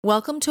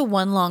Welcome to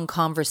One Long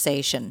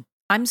Conversation.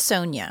 I'm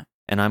Sonia.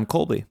 And I'm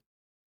Colby.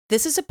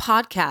 This is a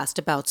podcast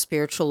about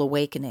spiritual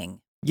awakening.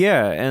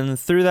 Yeah, and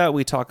through that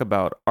we talk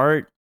about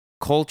art,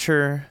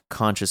 culture,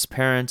 conscious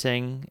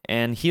parenting,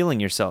 and healing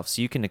yourself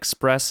so you can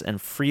express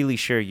and freely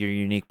share your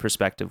unique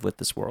perspective with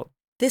this world.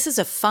 This is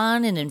a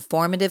fun and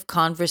informative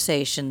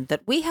conversation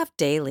that we have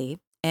daily,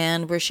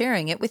 and we're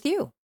sharing it with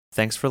you.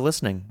 Thanks for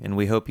listening, and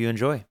we hope you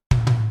enjoy.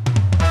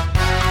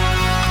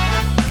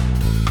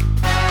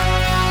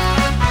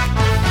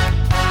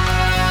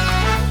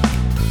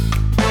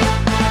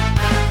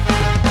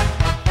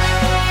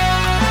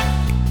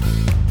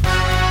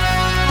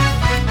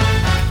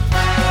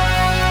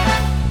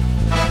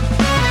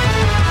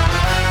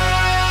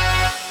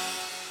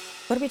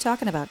 What are we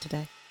talking about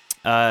today?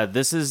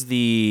 This is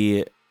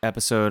the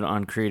episode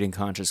on creating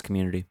conscious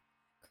community.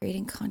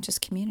 Creating conscious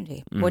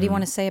community. What do you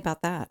want to say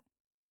about that?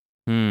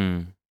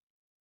 I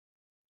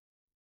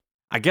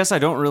guess I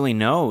don't really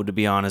know, to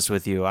be honest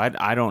with you.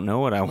 I don't know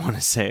what I want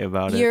to say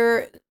about it.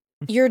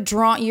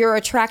 You're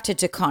attracted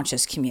to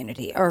conscious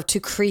community or to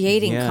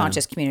creating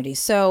conscious community.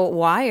 So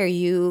why are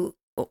you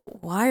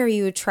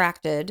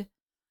attracted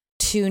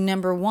to,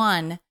 number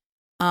one,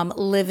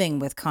 living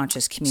with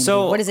conscious community?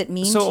 So, what does it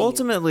mean to you? So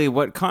ultimately,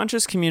 what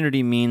conscious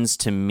community means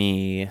to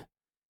me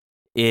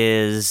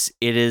is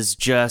it is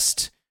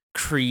just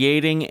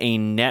creating a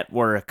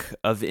network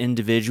of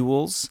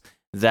individuals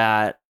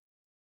that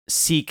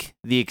seek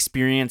the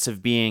experience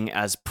of being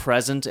as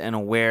present and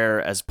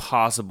aware as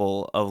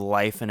possible of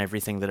life and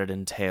everything that it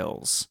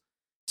entails.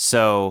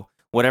 So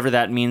whatever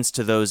that means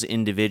to those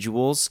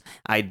individuals,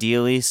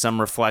 ideally some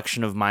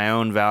reflection of my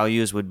own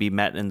values would be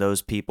met in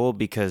those people,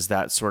 because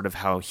that's sort of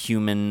how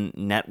human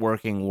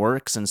networking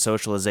works and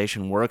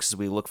socialization works, as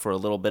we look for a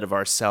little bit of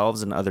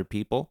ourselves and other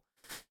people.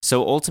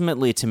 So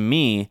ultimately, to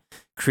me,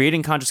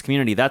 creating conscious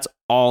community, that's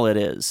all it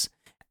is.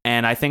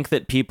 And I think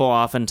that people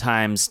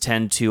oftentimes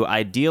tend to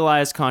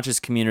idealize conscious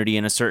community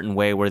in a certain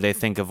way, where they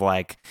think of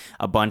like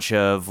a bunch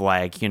of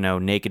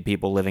naked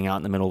people living out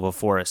in the middle of a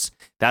forest.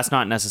 That's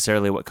not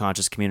necessarily what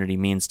conscious community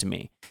means to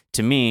me.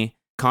 To me,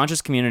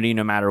 conscious community,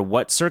 no matter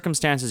what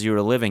circumstances you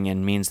are living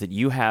in, means that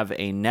you have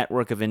a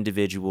network of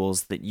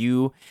individuals that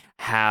you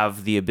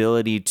have the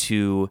ability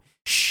to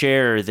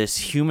share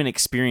this human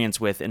experience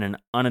with in an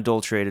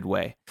unadulterated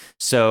way.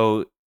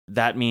 So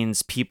that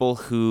means people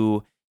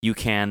who you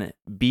can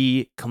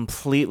be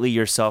completely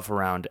yourself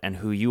around, and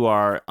who you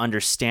are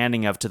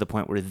understanding of to the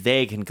point where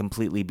they can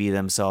completely be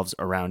themselves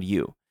around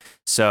you.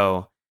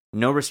 So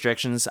no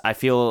restrictions. I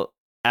feel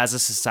as a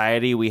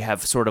society, we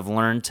have sort of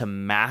learned to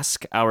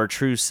mask our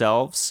true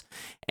selves.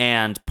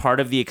 And part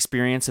of the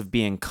experience of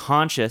being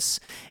conscious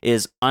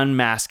is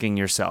unmasking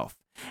yourself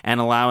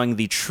and allowing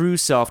the true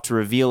self to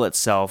reveal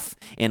itself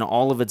in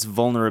all of its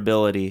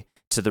vulnerability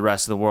to the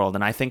rest of the world.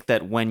 And I think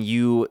that when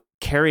you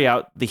carry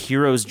out the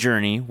hero's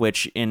journey,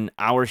 which in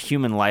our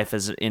human life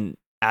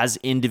as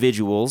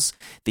individuals,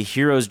 the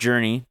hero's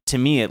journey, to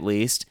me at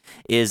least,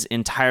 is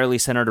entirely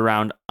centered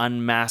around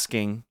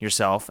unmasking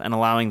yourself and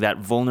allowing that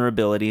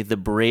vulnerability, the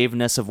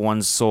braveness of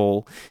one's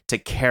soul, to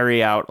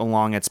carry out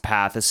along its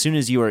path. As soon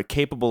as you are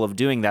capable of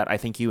doing that, I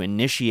think you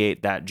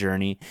initiate that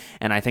journey,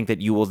 and I think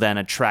that you will then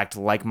attract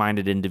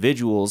like-minded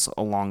individuals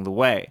along the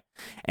way.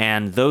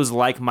 And those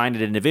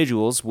like-minded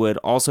individuals would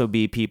also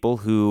be people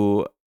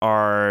who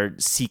are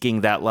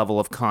seeking that level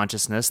of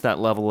consciousness, that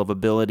level of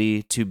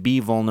ability to be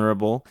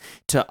vulnerable,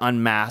 to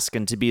unmask,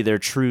 and to be their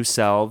true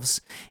selves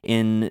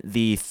in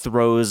the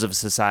throes of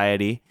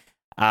society.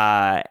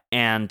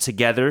 And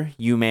together,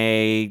 you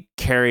may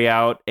carry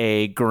out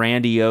a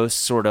grandiose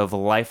sort of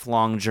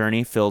lifelong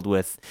journey filled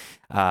with,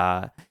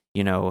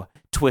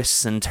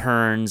 twists and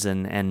turns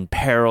and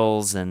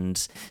perils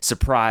and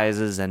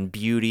surprises and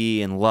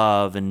beauty and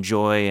love and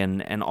joy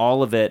and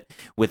all of it,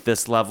 with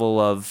this level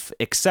of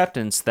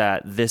acceptance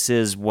that this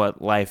is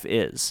what life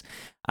is.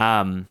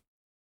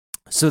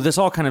 So this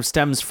all kind of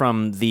stems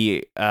from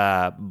the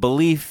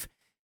belief,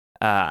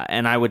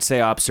 and I would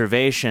say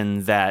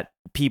observation, that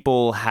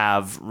people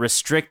have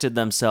restricted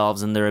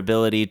themselves in their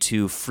ability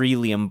to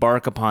freely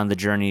embark upon the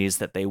journeys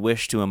that they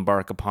wish to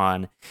embark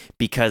upon,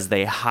 because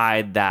they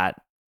hide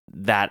that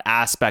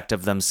aspect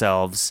of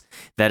themselves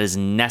that is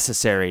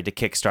necessary to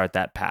kickstart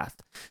that path.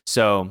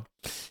 So,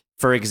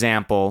 for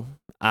example,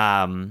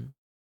 I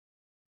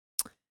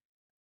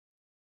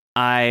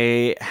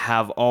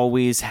have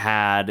always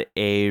had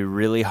a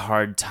really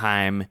hard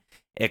time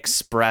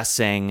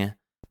expressing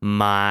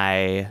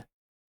my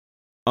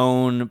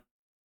own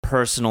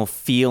personal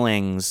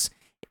feelings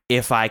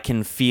if I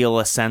can feel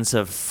a sense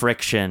of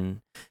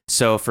friction.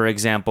 So, for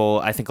example,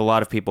 I think a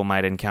lot of people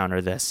might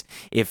encounter this.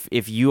 If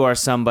you are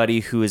somebody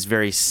who is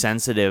very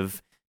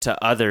sensitive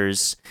to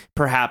others,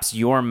 perhaps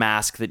your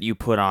mask that you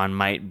put on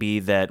might be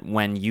that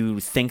when you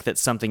think that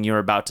something you're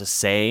about to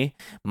say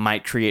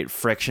might create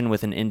friction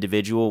with an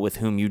individual with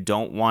whom you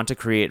don't want to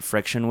create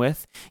friction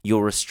with,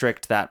 you'll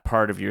restrict that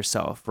part of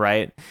yourself,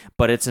 right?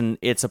 But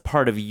it's a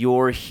part of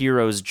your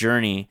hero's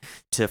journey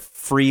to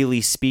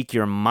freely speak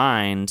your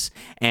mind,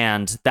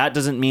 and that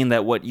doesn't mean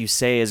that what you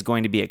say is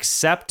going to be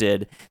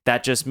accepted.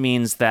 That just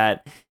means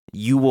that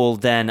you will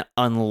then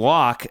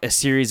unlock a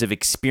series of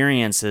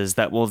experiences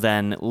that will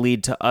then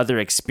lead to other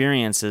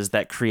experiences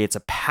that creates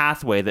a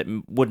pathway that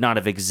would not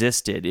have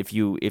existed if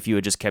you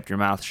had just kept your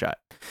mouth shut.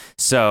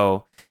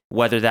 So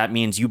whether that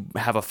means you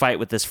have a fight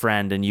with this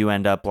friend and you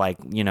end up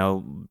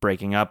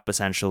breaking up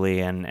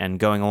essentially and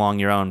going along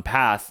your own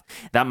path,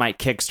 that might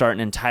kickstart an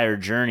entire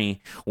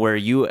journey where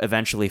you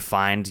eventually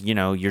find,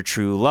 your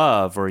true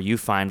love, or you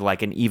find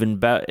like an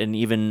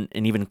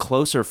even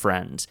closer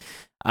friend.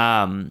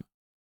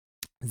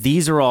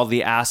 These are all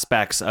the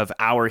aspects of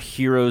our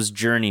hero's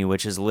journey,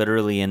 which is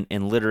literally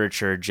in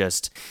literature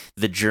just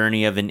the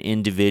journey of an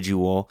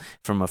individual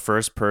from a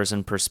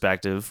first-person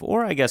perspective,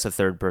 or I guess a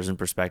third-person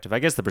perspective. I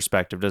guess the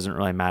perspective doesn't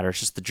really matter. It's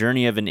just the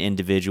journey of an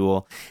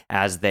individual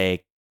as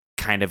they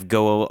kind of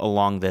go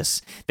along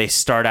this. They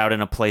start out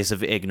in a place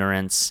of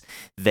ignorance.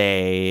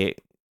 They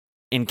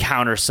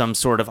encounter some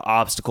sort of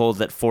obstacle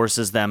that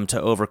forces them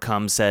to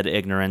overcome said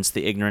ignorance.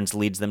 The ignorance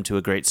leads them to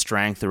a great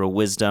strength or a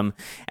wisdom,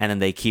 and then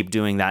they keep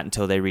doing that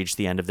until they reach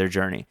the end of their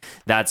journey.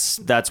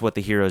 That's what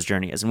the hero's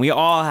journey is. And we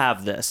all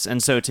have this.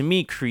 And so to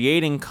me,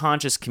 creating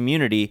conscious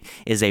community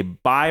is a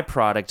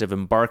byproduct of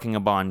embarking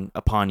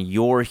upon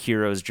your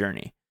hero's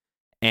journey.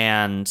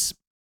 And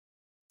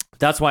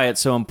that's why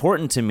it's so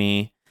important to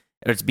me.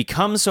 It's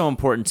become so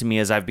important to me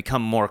as I've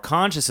become more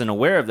conscious and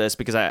aware of this,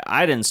 because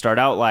I didn't start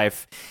out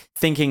life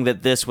thinking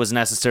that this was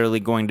necessarily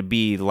going to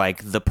be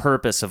like the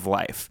purpose of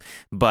life.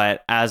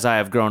 But as I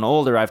have grown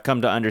older, I've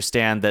come to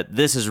understand that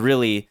this is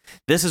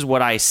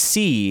what I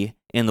see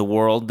in the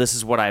world. This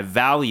is what I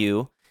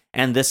value.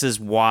 And this is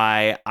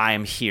why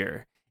I'm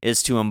here,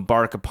 is to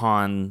embark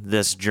upon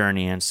this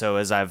journey. And so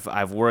as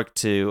I've worked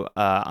to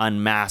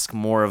unmask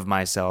more of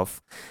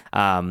myself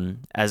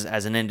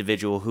as an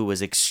individual who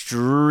was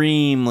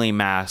extremely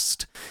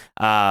masked,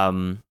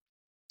 then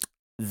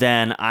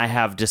I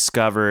have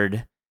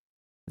discovered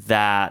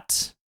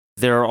that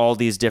there are all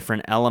these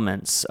different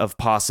elements of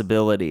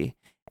possibility.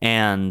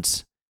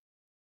 And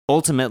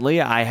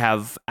ultimately, I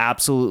have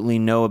absolutely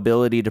no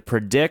ability to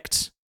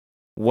predict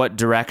what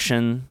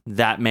direction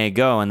that may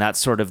go. And that's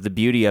sort of the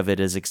beauty of it,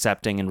 is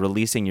accepting and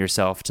releasing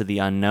yourself to the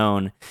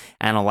unknown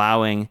and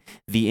allowing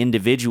the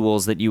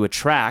individuals that you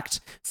attract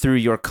through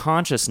your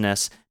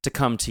consciousness to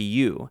come to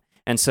you.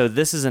 And so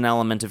this is an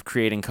element of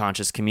creating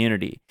conscious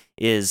community,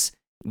 is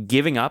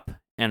giving up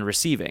and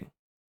receiving.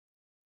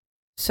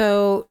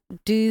 So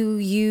do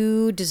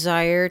you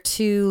desire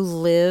to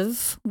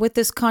live with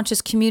this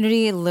conscious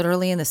community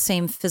literally in the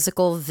same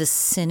physical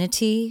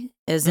vicinity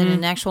as in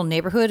an actual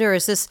neighborhood? Or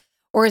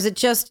is it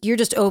just, you're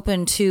just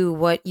open to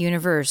what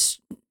universe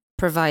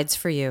provides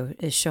for you,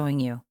 is showing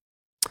you?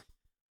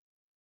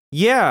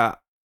 Yeah.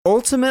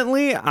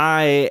 Ultimately,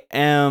 I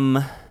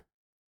am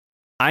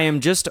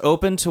just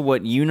open to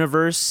what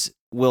universe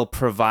will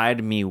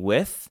provide me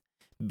with,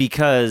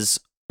 because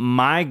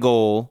my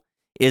goal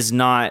is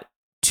not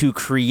to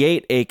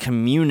create a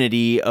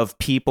community of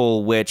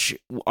people which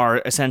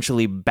are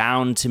essentially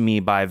bound to me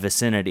by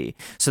vicinity.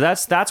 So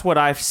that's what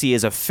I see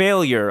as a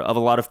failure of a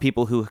lot of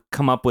people who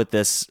come up with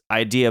this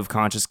idea of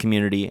conscious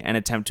community and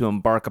attempt to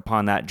embark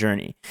upon that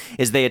journey,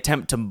 is they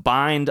attempt to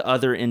bind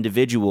other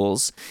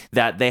individuals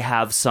that they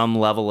have some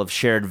level of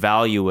shared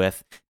value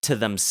with to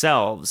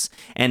themselves.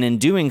 And in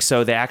doing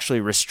so, they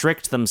actually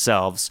restrict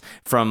themselves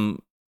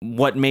from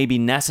what may be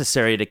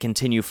necessary to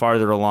continue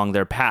farther along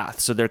their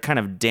path. So they're kind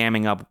of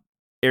damming up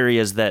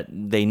areas that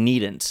they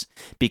needn't,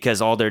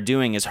 because all they're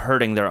doing is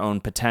hurting their own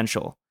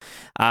potential.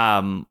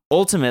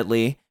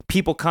 Ultimately,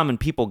 people come and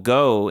people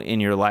go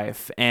in your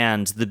life,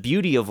 and the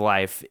beauty of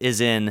life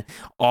is in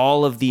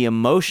all of the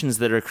emotions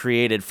that are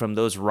created from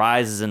those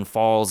rises and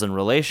falls in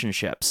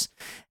relationships.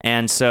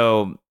 And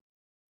so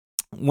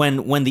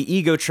when the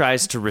ego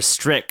tries to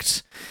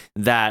restrict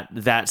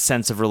that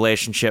sense of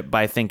relationship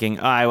by thinking,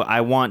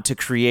 I want to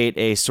create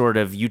a sort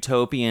of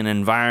utopian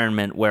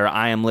environment where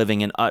I am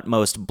living in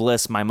utmost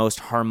bliss, my most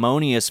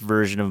harmonious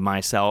version of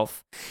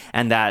myself,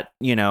 and that,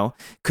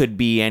 could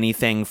be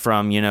anything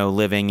from,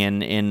 living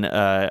in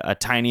a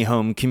tiny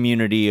home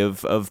community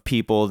of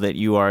people that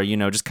you are,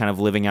 just kind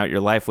of living out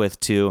your life with,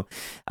 to,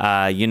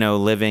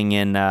 living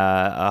in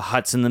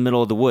huts in the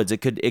middle of the woods. It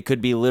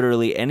could be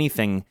literally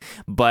anything,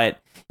 but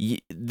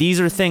these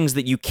are things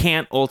that you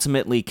can't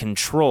ultimately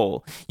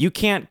control. You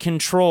can't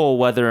control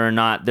whether or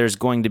not there's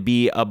going to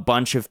be a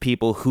bunch of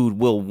people who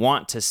will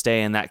want to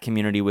stay in that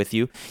community with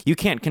you. You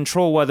can't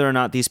control whether or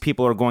not these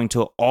people are going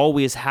to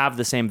always have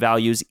the same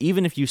values,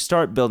 even if you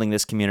start building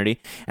this community.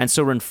 And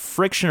so when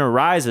friction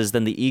arises,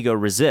 then the ego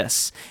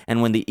resists.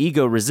 And when the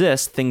ego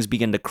resists, things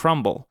begin to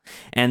crumble.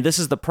 And this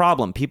is the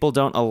problem. People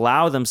don't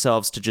allow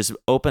themselves to just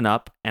open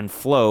up and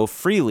flow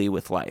freely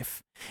with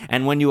life.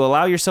 And when you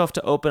allow yourself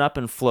to open up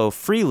and flow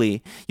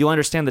freely, you'll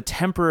understand the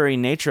temporary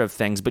nature of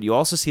things, but you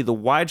also see the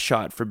wide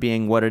shot for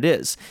being what it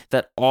is.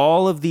 That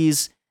all of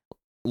these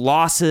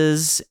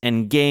losses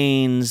and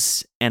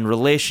gains and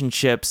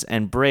relationships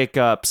and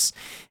breakups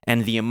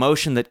and the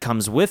emotion that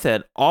comes with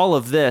it, all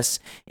of this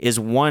is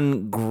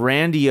one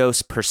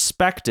grandiose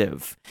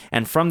perspective.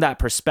 And from that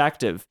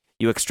perspective,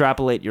 you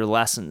extrapolate your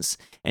lessons,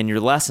 and your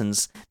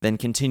lessons then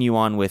continue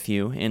on with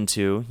you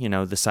into,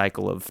 the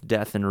cycle of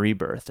death and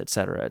rebirth, et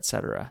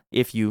cetera,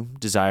 if you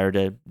desire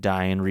to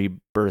die and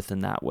rebirth in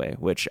that way,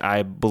 which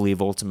I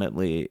believe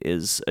ultimately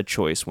is a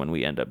choice when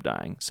we end up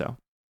dying. So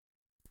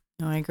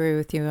I agree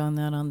with you on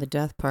that, on the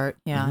death part.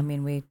 Yeah, I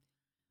mean,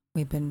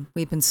 we've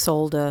been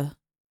sold a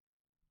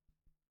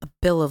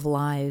bill of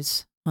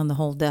lies on the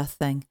whole death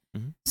thing.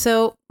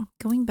 So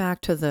going back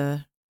to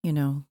the,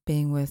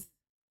 being with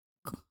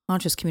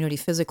conscious community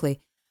physically,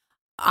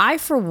 I,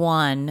 for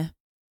one,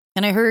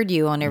 and I heard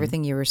you on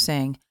everything you were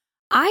saying,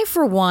 I,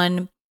 for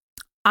one,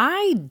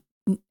 I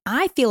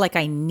feel like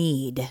I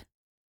need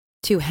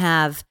to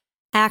have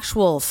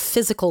actual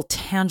physical,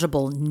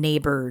 tangible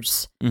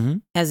neighbors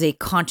as a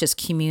conscious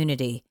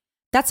community.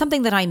 That's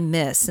something that I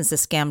miss since the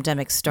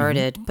scamdemic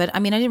started. But I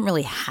mean, I didn't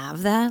really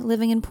have that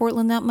living in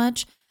Portland that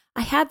much.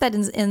 I had that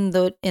in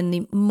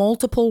the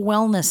multiple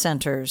wellness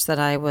centers that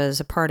I was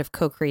a part of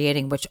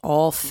co-creating, which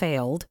all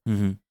failed,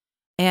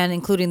 and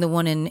including the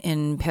one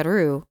in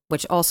Peru,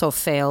 which also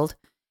failed.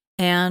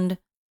 And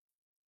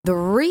the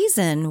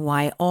reason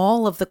why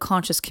all of the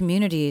conscious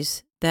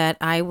communities that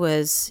I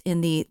was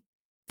in the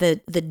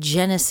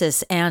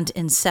genesis and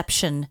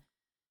inception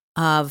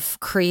of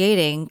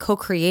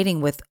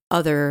co-creating with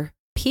other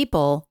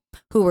people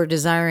who were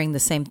desiring the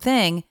same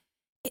thing,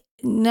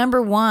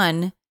 number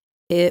one,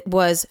 it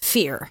was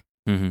fear.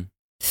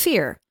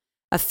 Fear.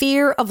 A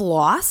fear of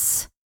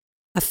loss,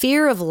 a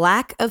fear of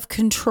lack of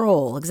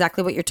control.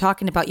 Exactly what you're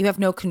talking about. You have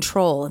no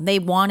control, and they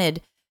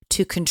wanted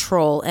to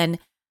control. And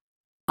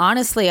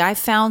honestly, I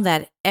found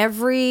that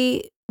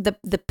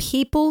the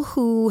people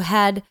who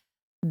had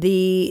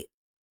the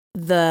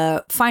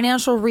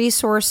financial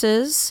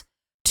resources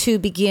to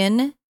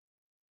begin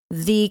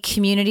the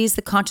communities,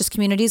 the conscious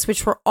communities,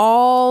 which were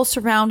all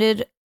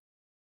surrounded,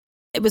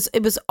 it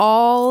was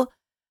all,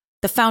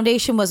 the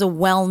foundation was a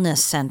wellness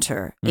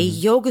center, a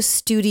yoga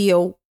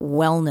studio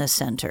wellness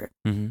center,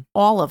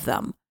 all of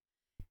them.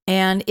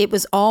 And it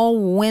was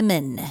all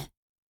women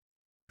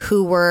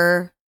who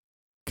were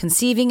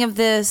conceiving of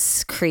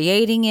this,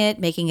 creating it,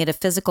 making it a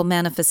physical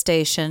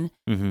manifestation.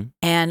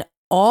 And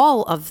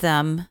all of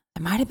them,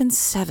 it might have been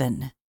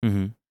 7.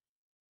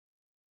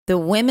 The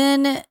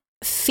women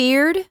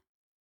feared,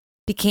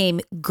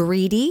 became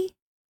greedy,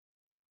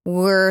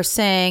 were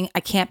saying,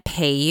 I can't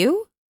pay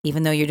you.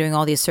 Even though you're doing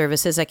all these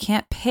services, I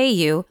can't pay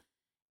you.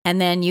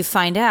 And then you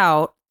find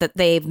out that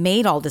they've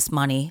made all this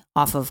money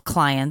off of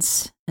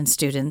clients and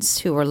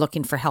students who are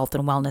looking for health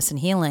and wellness and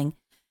healing,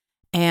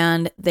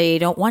 and they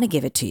don't want to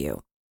give it to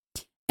you.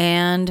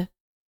 And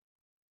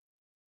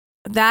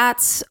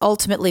that's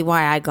ultimately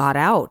why I got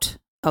out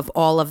of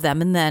all of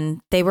them. And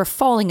then they were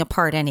falling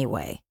apart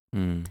anyway.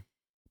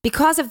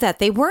 Because of that,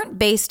 they weren't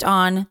based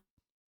on,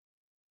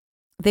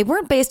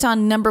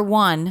 number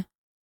one,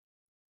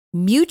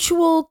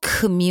 mutual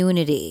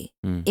community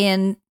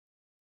in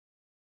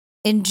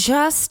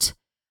just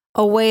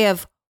a way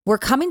of, we're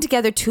coming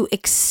together to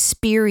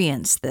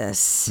experience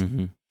this.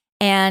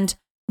 And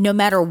no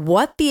matter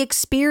what the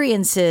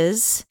experience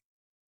is,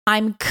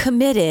 I'm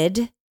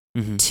committed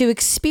to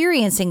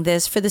experiencing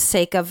this for the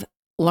sake of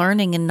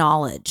learning and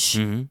knowledge.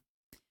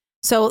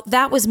 So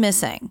that was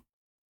missing.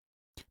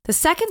 The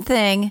second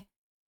thing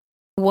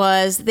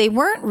was they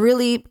weren't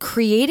really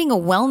creating a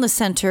wellness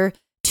center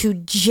to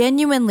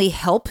genuinely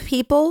help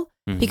people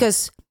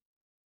because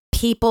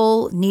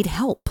people need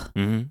help.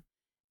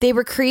 They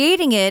were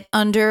creating it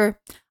under,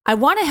 I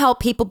want to help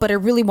people, but I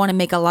really want to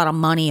make a lot of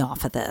money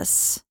off of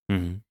this.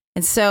 And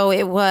so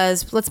it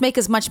was, let's make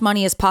as much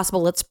money as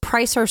possible. Let's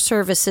price our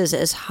services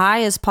as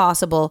high as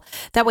possible.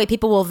 That way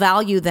people will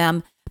value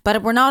them,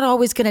 but we're not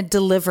always going to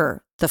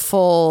deliver the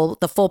full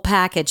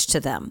package to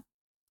them.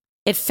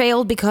 It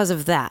failed because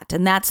of that.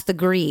 And that's the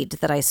greed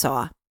that I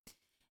saw.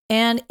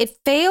 And it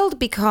failed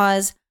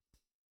because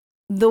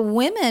the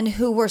women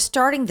who were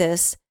starting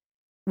this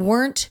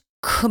weren't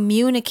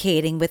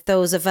communicating with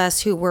those of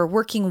us who were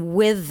working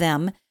with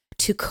them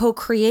to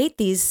co-create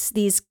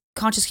these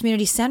conscious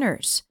community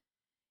centers.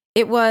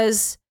 It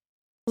was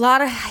a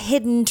lot of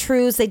hidden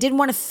truths. They didn't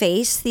want to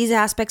face these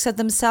aspects of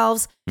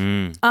themselves.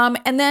 And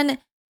then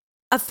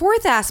a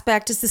fourth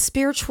aspect is the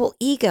spiritual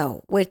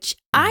ego, which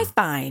I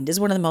find is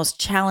one of the most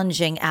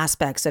challenging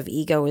aspects of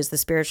ego, is the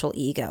spiritual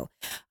ego.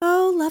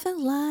 Oh, love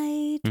and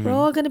light.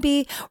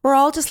 We're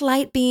all just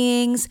light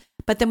beings.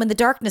 But then when the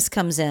darkness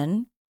comes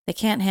in, they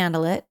can't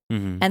handle it.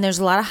 And there's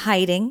a lot of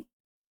hiding.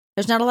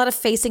 There's not a lot of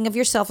facing of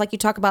yourself. Like you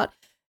talk about,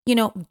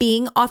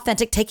 being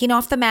authentic, taking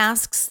off the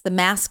masks. The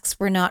masks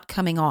were not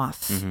coming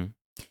off.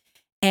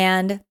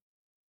 And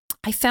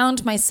I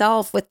found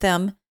myself with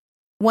them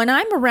when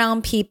I'm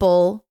around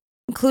people,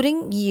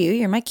 including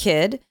you're my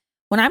kid,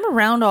 when I'm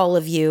around all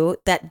of you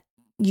that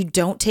you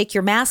don't take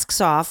your masks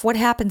off, what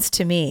happens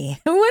to me?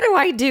 What do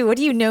I do? What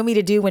do you know me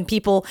to do when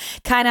people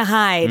kind of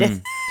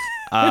hide?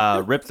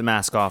 Rip the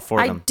mask off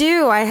for them. I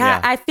do.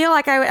 I feel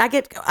like I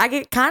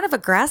get kind of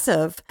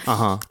aggressive.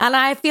 And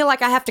I feel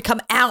like I have to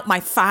come out my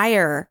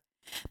fire.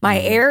 My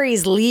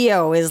Aries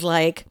Leo is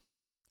like,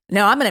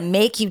 no, I'm going to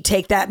make you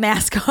take that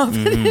mask off.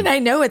 And I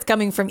know it's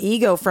coming from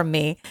ego from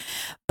me,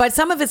 but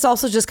some of it's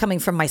also just coming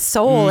from my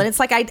soul. And it's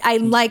like,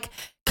 I'm like,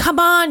 come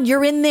on,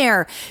 you're in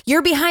there.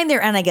 You're behind there.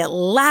 And I get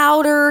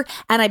louder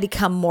and I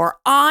become more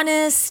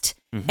honest.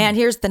 And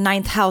here's the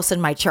 9th house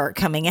in my chart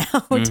coming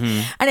out.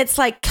 And it's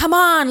like, come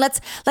on, let's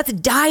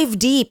dive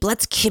deep.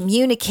 Let's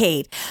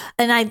communicate.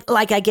 And I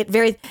get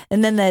very,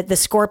 and then the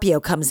Scorpio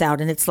comes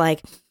out and it's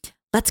like,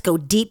 let's go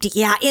deep.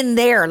 Yeah, in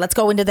there. Let's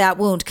go into that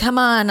wound. Come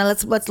on.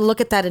 Let's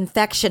look at that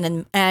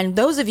infection. And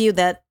those of you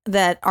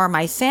that are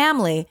my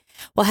family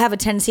will have a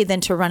tendency then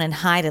to run and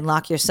hide and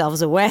lock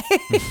yourselves away.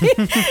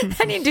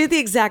 And you do the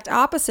exact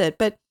opposite.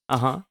 But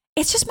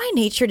it's just my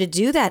nature to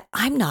do that.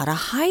 I'm not a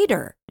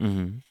hider.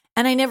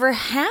 And I never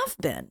have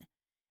been.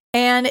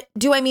 And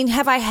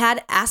have I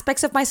had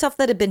aspects of myself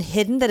that have been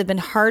hidden, that have been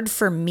hard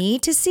for me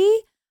to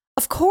see?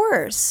 Of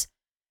course.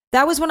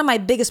 That was one of my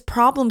biggest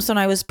problems when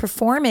I was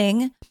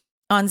performing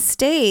on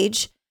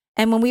stage.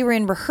 And when we were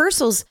in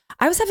rehearsals,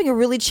 I was having a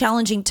really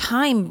challenging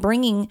time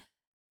bringing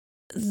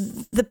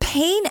the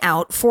pain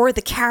out for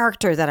the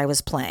character that I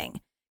was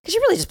playing. Because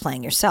you're really just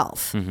playing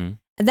yourself. And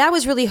that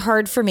was really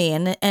hard for me.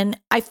 And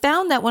I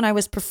found that when I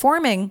was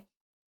performing,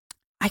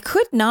 I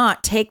could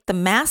not take the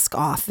mask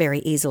off very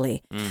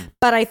easily.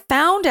 But I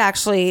found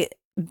actually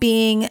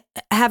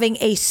having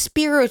a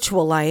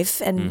spiritual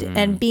life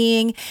and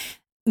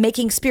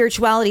making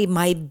spirituality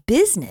my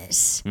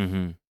business.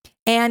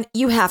 And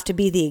you have to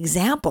be the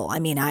example. I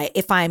mean,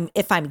 if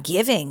I'm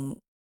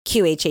giving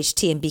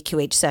QHHT and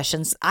BQH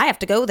sessions, I have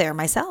to go there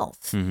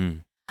myself.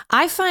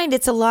 I find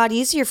it's a lot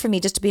easier for me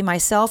just to be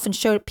myself and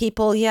show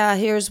people, yeah,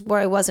 here's where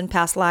I was in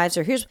past lives,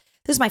 or this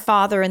is my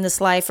father in this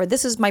life, or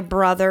this is my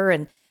brother,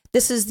 and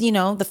this is,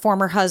 the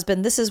former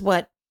husband. This is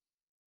what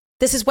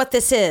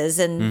this is.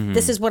 And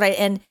this is what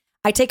and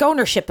I take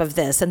ownership of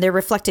this, and they're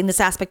reflecting this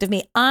aspect of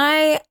me.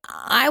 I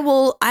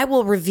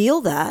will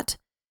reveal that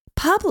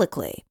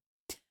publicly.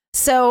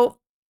 So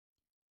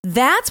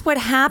that's what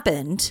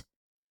happened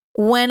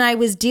when I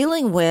was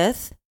dealing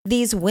with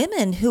these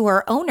women who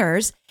are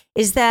owners,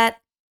 is that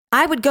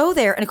I would go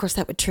there, and of course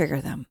that would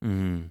trigger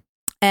them.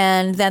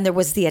 And then there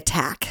was the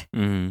attack.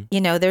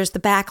 There's the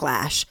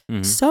backlash.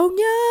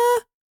 Sonia,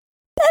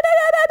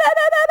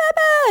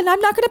 and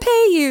I'm not going to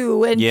pay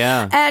you.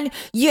 And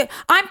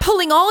I'm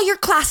pulling all your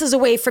classes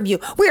away from you.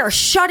 We are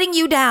shutting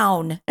you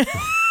down.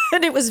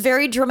 And it was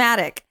very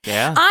dramatic.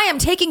 Yeah. I am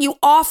taking you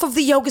off of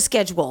the yoga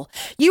schedule.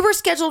 You were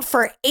scheduled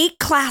for 8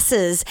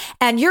 classes,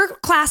 and your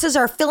classes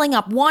are filling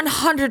up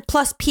 100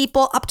 plus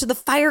people up to the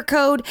fire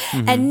code.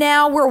 And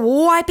now we're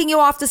wiping you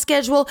off the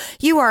schedule.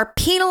 You are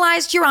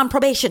penalized. You're on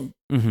probation.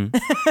 And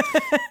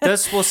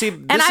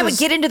I would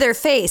get into their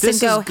face and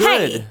go,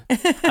 "Hey,"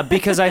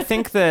 because I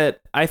think that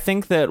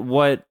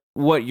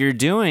what you're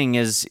doing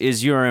is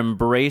you're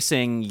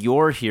embracing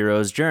your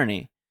hero's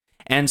journey.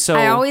 And so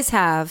I always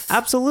have.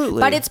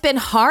 Absolutely. But it's been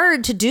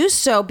hard to do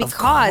so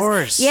because, of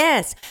course.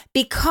 Yes,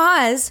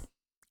 because,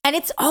 and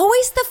it's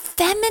always the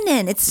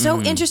feminine. It's so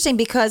interesting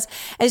because,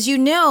 as you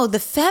know, the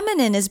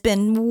feminine has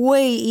been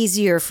way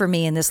easier for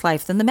me in this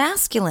life than the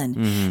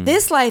masculine.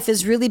 This life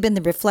has really been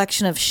the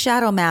reflection of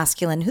shadow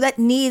masculine, that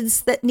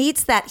needs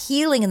that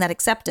healing and that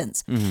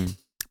acceptance.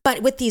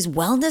 But with these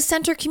wellness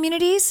center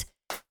communities,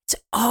 it's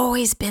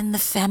always been the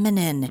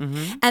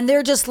feminine. And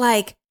they're just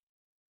like,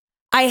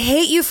 I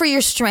hate you for your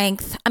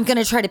strength. I'm going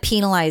to try to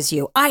penalize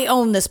you. I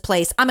own this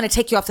place. I'm going to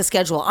take you off the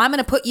schedule. I'm going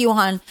to put you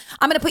on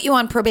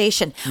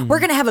probation. We're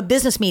going to have a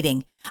business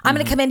meeting. I'm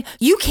going to come in.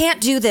 You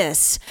can't do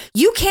this.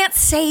 You can't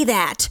say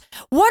that.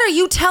 What are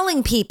you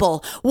telling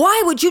people?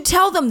 Why would you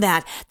tell them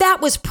that?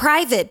 That was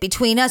private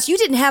between us. You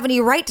didn't have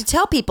any right to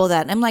tell people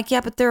that. And I'm like,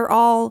 yeah, but they're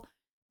all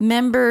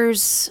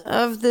members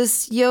of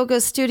this yoga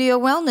studio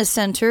wellness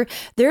center.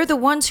 They're the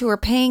ones who are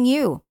paying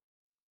you.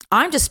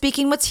 I'm just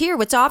speaking what's here,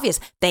 what's obvious.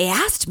 They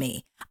asked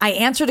me. I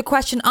answered a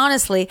question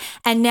honestly,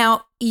 and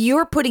now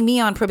you're putting me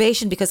on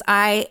probation because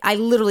I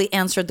literally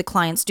answered the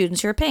client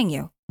students who are paying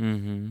you.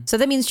 So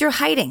that means you're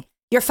hiding.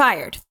 You're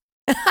fired.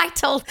 I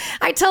told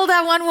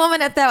that one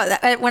woman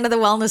at one of the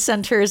wellness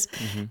centers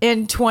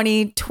in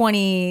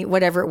 2020,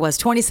 whatever it was,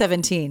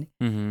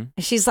 2017.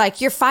 She's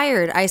like, "You're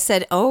fired." I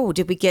said, "Oh,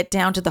 did we get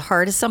down to the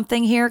heart of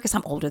something here?" Because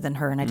I'm older than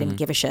her, and I didn't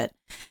give a shit.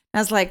 I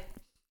was like,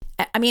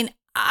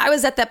 I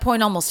was at that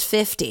point almost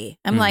 50.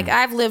 I'm like,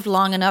 I've lived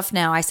long enough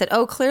now. I said,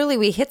 "Oh, clearly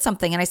we hit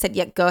something." And I said,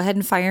 "Yeah, go ahead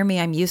and fire me.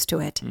 I'm used to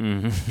it."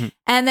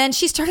 And then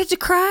she started to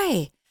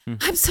cry.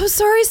 "I'm so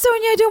sorry,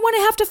 Sonia. I don't want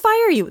to have to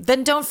fire you."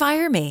 Then don't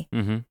fire me.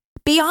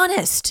 Be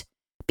honest.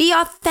 Be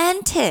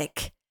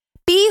authentic.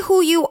 Be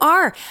who you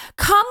are.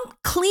 Come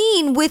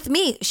clean with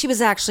me. She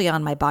was actually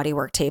on my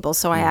bodywork table,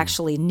 so I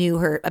actually knew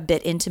her a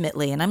bit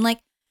intimately. And I'm like,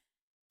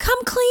 come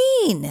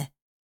clean.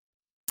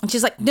 And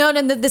she's like, no,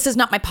 this is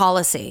not my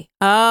policy.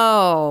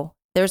 Oh,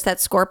 there's that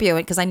Scorpio,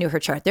 because I knew her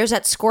chart. There's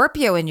that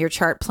Scorpio in your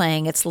chart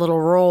playing its little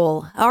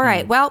role. All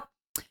right, well,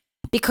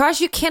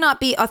 because you cannot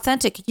be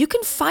authentic, you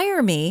can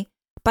fire me,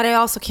 but I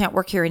also can't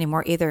work here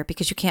anymore either,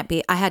 because you can't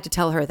be. I had to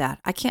tell her that.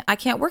 I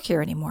can't work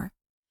here anymore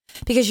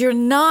because you're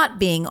not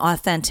being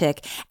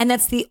authentic. And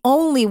that's the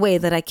only way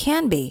that I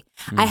can be.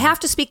 I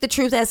have to speak the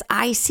truth as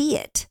I see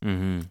it.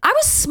 I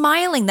was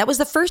smiling. That was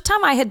the first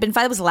time I had been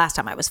fired. That was the last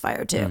time I was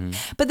fired too.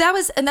 But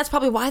that's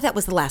probably why that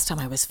was the last time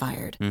I was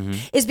fired,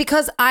 is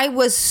because I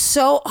was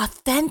so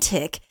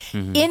authentic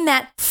in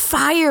that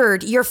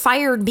you're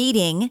fired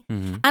meeting.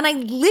 And I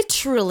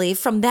literally,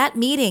 from that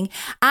meeting,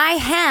 I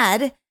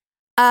had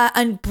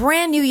a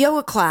brand new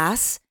yoga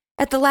class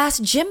at the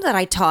last gym that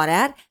I taught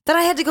at that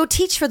I had to go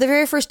teach for the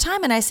very first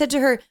time. And I said to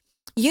her,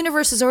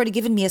 universe has already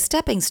given me a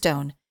stepping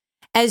stone.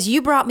 As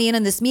you brought me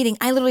in this meeting,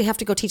 I literally have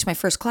to go teach my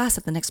first class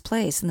at the next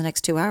place in the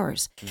next 2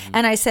 hours.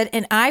 And I said,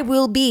 and I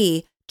will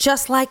be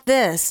just like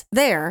this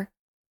there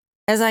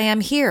as I am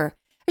here.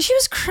 And she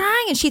was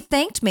crying and she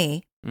thanked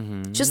me.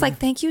 Just like,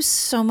 thank you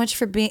so much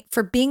for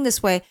being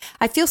this way.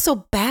 I feel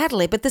so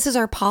badly, but this is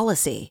our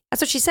policy.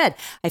 That's what she said.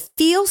 I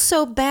feel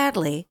so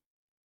badly,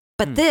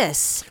 but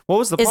this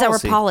is our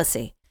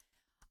policy.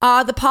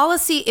 The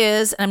policy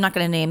is, and I'm not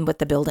going to name what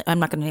the building, I'm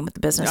not going to name what the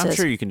business is. I'm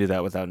sure you can do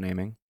that without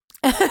naming.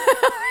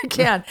 I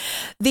can.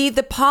 The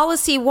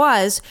policy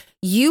was,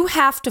 you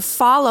have to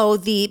follow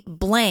the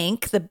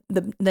blank,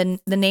 the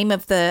name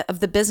of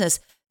the business,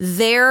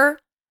 their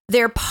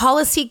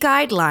policy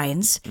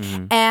guidelines.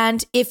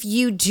 And if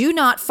you do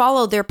not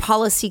follow their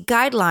policy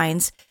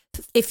guidelines,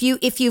 if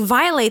you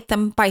violate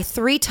them by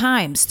 3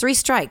 times, 3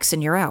 strikes,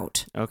 and you're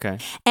out. Okay.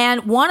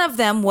 And one of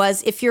them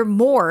was if you're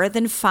more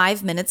than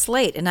 5 minutes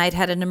late. And I'd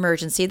had an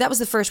emergency. That was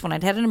the first one.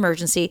 I'd had an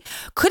emergency.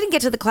 Couldn't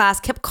get to the class.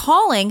 Kept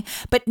calling,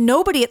 but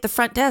nobody at the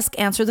front desk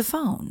answered the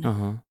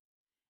phone.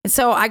 And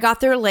so I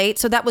got there late.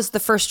 So that was the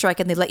first strike.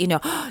 And they let you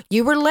know,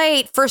 you were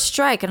late, first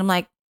strike. And I'm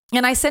like,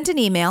 and I sent an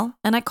email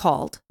and I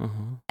called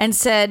and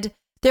said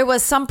there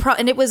was some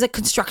and it was a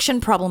construction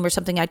problem or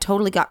something. I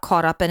totally got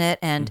caught up in it.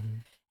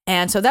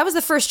 And so that was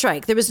the first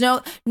strike. There was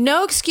no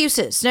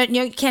excuses. No,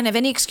 you can't have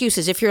any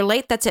excuses. If you're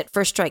late, that's it.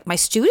 First strike. My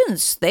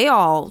students, they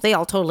all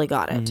totally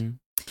got it.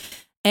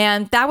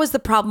 And that was the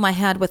problem I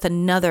had with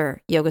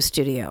another yoga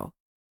studio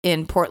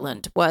in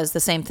Portland, was the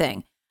same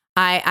thing.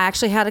 I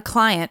actually had a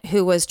client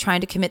who was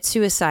trying to commit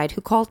suicide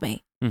who called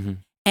me.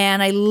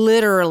 And I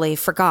literally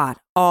forgot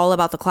all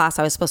about the class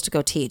I was supposed to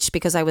go teach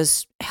because I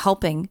was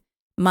helping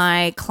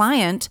my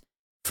client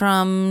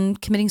from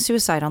committing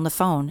suicide on the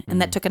phone.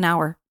 And that took an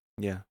hour.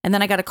 Yeah. And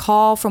then I got a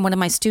call from one of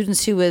my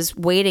students who was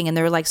waiting, and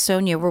they were like,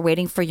 Sonia, we're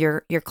waiting for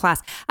your class.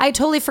 I had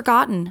totally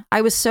forgotten.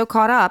 I was so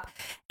caught up,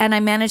 and I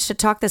managed to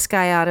talk this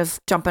guy out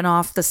of jumping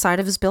off the side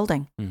of his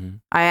building.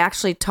 I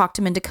actually talked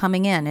him into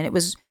coming in, and that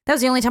was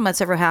the only time that's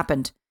ever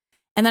happened.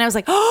 And then I was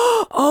like,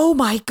 oh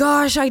my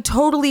gosh, I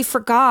totally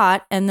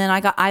forgot. And then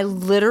I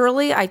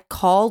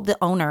called the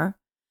owner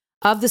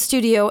of the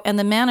studio and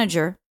the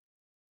manager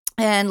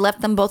and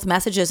left them both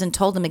messages and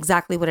told them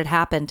exactly what had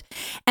happened.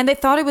 And they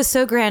thought it was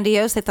so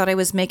grandiose. They thought it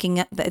was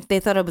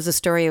a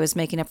story I was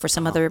making up for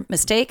some other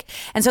mistake.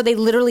 And so they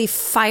literally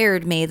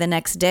fired me the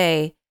next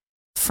day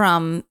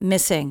from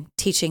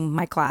teaching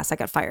my class. I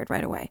got fired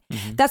right away.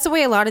 That's the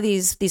way a lot of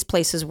these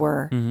places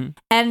were.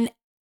 And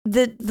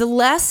the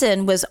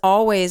lesson was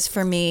always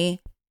for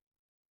me,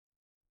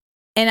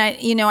 and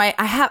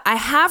I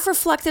have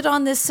reflected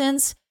on this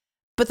since,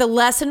 but the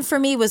lesson for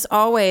me was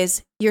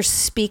always, you're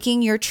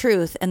speaking your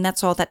truth, and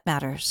that's all that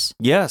matters.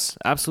 Yes,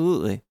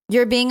 absolutely.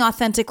 You're being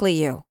authentically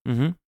you.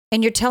 And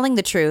you're telling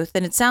the truth,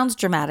 and it sounds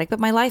dramatic, but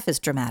my life is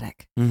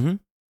dramatic.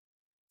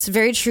 It's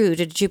very true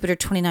to Jupiter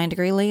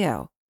 29-degree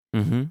Leo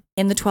in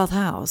the 12th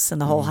house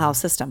and the whole house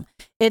system.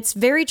 It's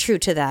very true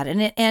to that.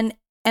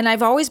 And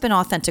I've always been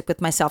authentic with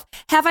myself.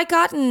 Have I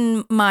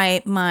gotten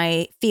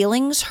my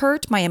feelings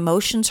hurt, my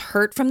emotions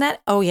hurt from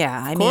that? Oh,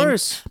 yeah. I mean,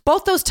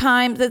 both those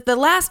times, the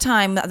last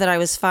time that I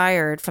was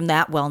fired from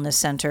that wellness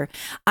center,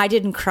 I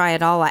didn't cry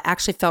at all. I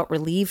actually felt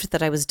relieved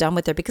that I was done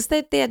with it because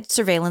they had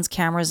surveillance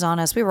cameras on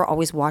us. We were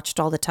always watched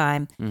all the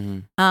time.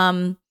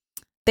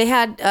 They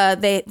had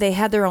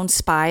their own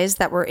spies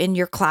that were in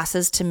your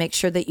classes to make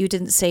sure that you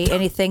didn't say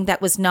anything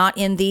that was not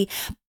in the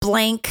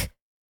blank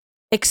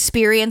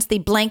experience, the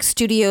blank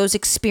studios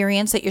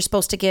experience that you're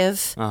supposed to give.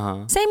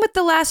 Same with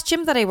the last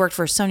gym that I worked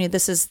for. Sonia,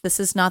 this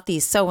is not the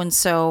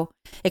so-and-so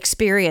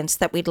experience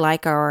that we'd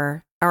like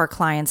our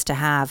clients to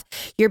have.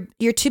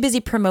 You're too busy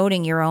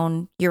promoting your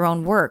own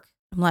work.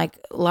 I'm like,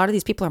 a lot of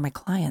these people are my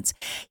clients.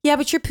 Yeah,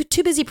 but you're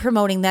too busy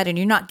promoting that, and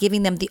you're not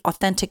giving them the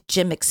authentic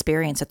gym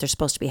experience that they're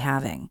supposed to be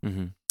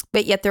having.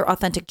 But yet their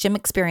authentic gym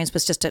experience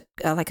was just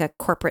like a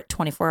corporate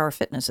 24-hour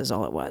fitness is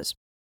all it was.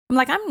 I'm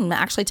like, I'm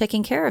actually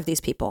taking care of these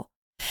people.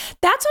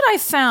 That's what I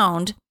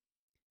found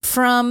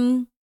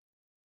from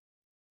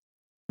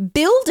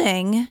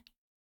building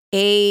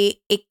a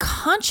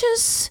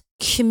conscious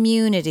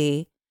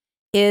community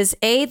is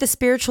A, the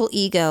spiritual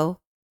ego,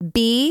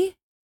 B,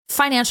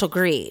 financial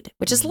greed,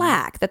 which is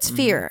lack, that's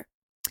fear.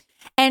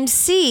 And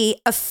C,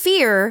 a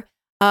fear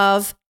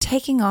of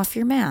taking off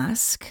your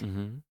mask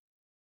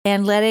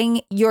and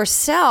letting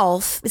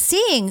yourself,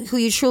 seeing who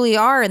you truly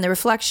are in the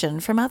reflection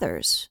from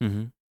others.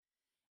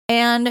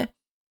 And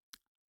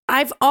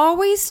I've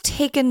always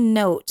taken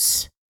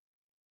notes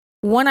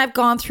when I've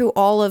gone through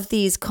all of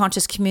these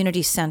conscious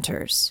community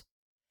centers.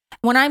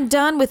 When I'm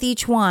done with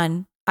each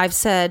one, I've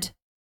said,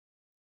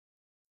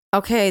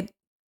 okay,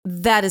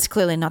 that is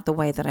clearly not the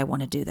way that I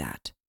want to do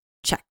that.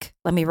 Check.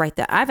 Let me write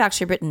that. I've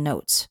actually written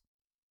notes.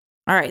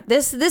 All right,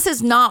 this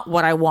is not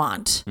what I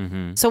want.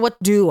 So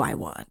what do I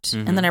want?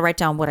 And then I write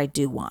down what I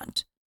do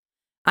want.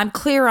 I'm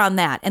clear on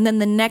that. And then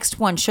the next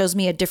one shows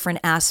me a different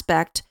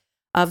aspect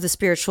of the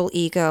spiritual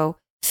ego,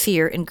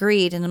 fear, and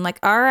greed. And I'm like,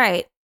 all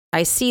right,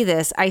 I see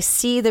this. I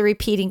see the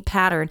repeating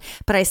pattern,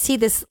 but I see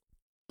this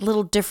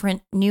little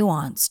different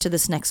nuance to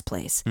this next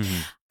place.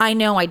 I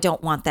know I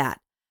don't want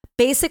that.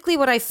 Basically,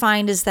 what I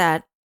find is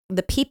that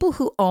the people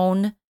who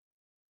own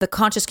the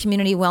conscious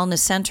community wellness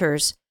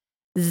centers,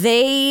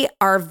 they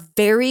are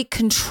very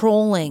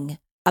controlling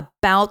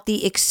about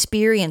the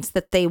experience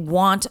that they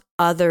want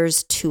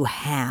others to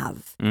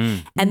have.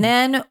 And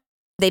then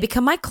they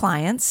become my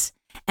clients.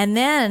 And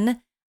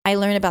then I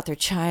learn about their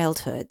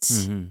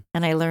childhoods. And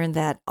I learn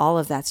that all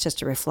of that's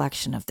just a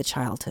reflection of the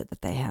childhood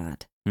that they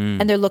had.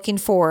 And they're looking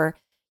for,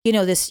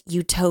 this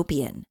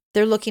utopian.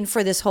 They're looking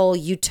for this whole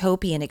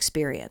utopian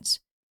experience.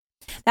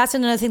 That's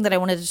another thing that I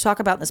wanted to talk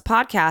about in this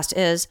podcast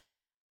is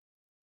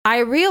I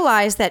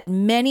realize that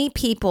many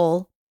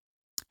people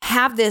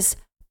have this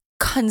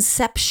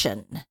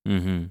conception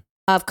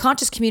of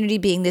conscious community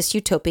being this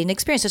utopian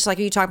experience. Just like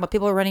you talk about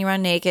people running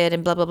around naked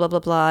and blah, blah, blah, blah,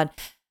 blah.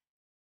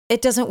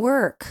 It doesn't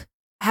work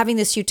having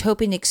this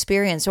utopian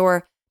experience.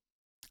 Or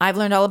I've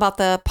learned all about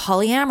the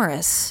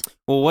polyamorous.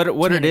 Well,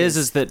 what it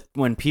is that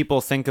when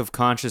people think of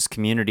conscious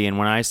community, and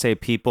when I say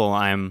people,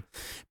 I'm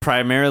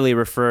primarily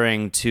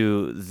referring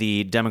to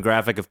the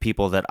demographic of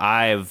people that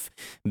I've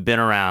been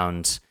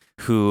around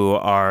who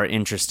are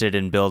interested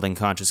in building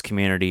conscious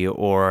community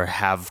or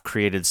have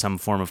created some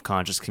form of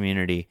conscious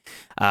community.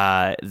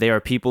 They are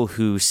people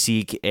who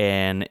seek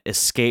an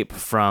escape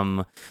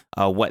from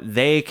what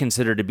they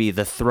consider to be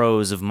the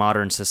throes of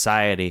modern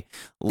society.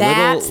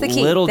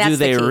 Little do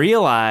they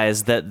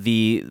realize that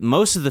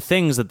most of the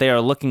things that they are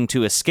looking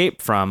to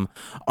escape from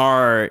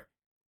are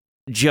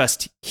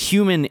just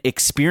human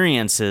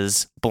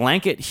experiences,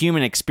 blanket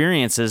human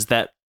experiences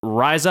that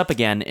rise up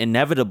again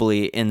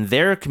inevitably in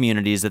their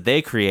communities that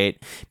they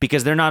create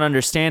because they're not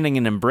understanding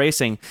and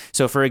embracing.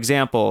 So, for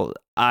example,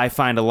 I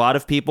find a lot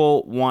of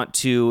people want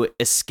to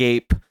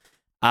escape.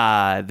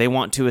 They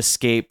want to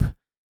escape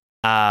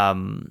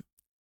lack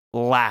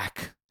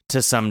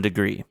to some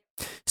degree.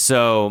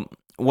 So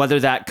whether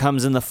that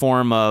comes in the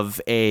form of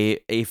a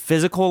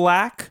physical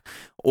lack,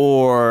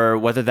 or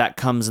whether that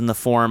comes in the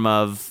form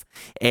of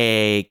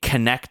a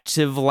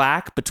connective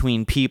lack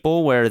between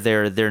people where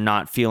they're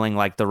not feeling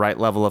like the right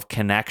level of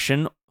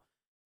connection.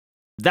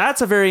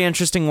 That's a very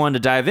interesting one to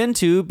dive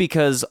into,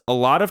 because a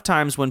lot of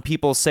times when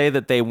people say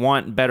that they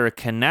want better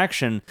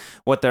connection,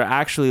 what they're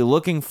actually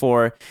looking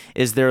for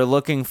is they're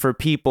looking for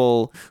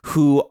people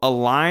who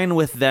align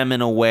with them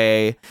in a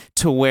way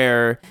to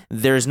where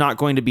there's not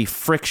going to be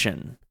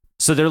friction.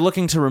 So they're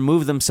looking to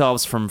remove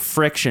themselves from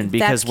friction,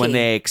 because when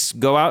they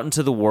go out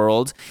into the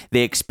world,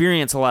 they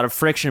experience a lot of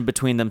friction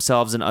between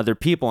themselves and other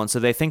people. And so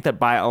they think that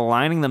by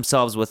aligning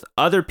themselves with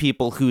other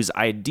people whose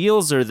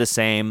ideals are the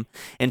same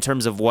in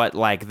terms of what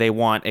they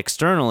want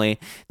externally,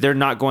 they're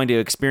not going to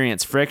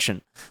experience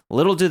friction.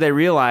 Little do they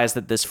realize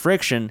that this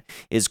friction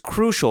is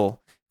crucial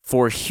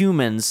for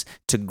humans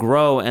to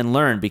grow and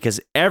learn,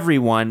 because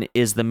everyone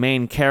is the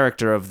main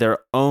character of their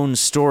own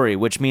story,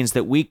 which means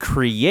that we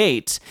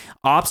create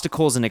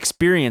obstacles and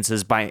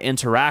experiences by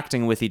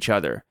interacting with each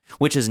other,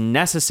 which is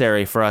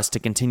necessary for us to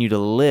continue to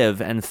live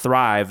and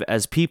thrive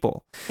as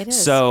people. It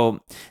is.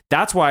 So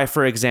that's why,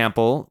 for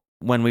example,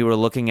 when we were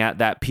looking at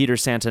that Peter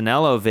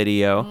Santinello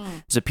video,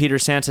 it's a Peter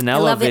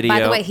Santinello video. By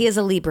the way, he is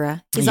a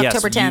Libra. He's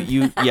October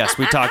 10th. Yes,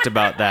 we talked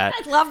about that.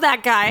 I love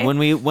that guy. When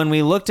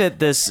we looked at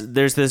this,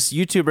 there's this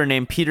YouTuber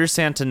named Peter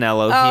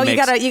Santinello. Oh,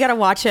 you gotta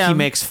watch him. He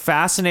makes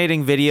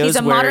fascinating videos. He's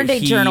a modern day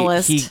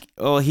journalist. He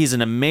does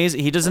an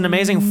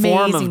amazing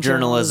form of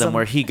journalism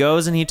where he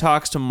goes and he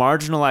talks to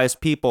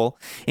marginalized people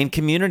in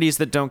communities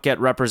that don't get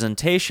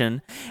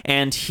representation,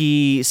 and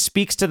he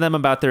speaks to them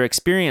about their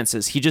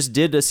experiences. He just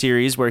did a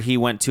series where he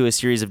went to a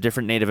series of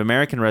different Native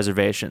American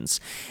reservations.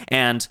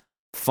 And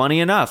funny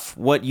enough,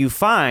 what you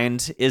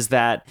find is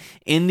that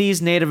in these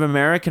Native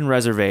American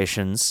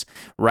reservations,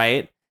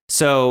 right?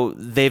 So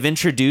they've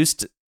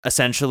introduced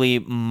essentially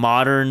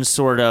modern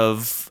sort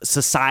of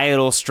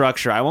societal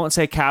structure. I won't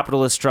say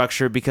capitalist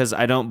structure, because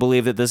I don't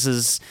believe that this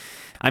is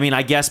I mean,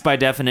 I guess by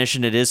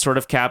definition it is sort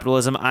of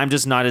capitalism. I'm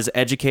just not as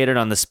educated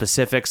on the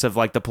specifics of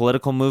like the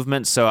political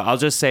movement, so I'll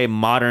just say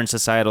modern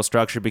societal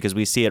structure because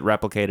we see it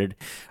replicated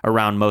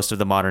around most of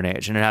the modern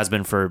age, and it has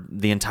been for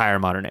the entire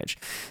modern age.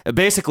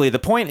 Basically, the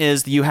point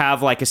is you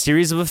have like a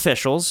series of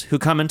officials who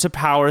come into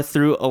power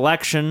through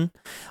election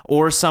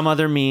or some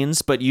other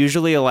means, but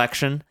usually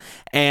election,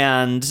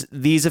 and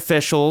these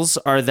officials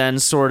are then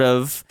sort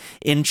of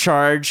in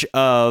charge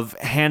of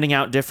handing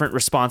out different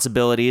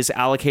responsibilities,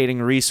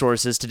 allocating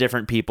resources to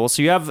different people.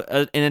 So you have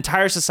an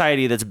entire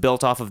society that's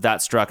built off of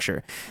that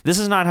structure. This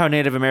is not how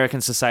Native American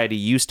society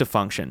used to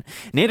function.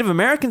 Native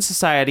American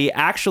society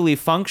actually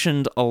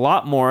functioned a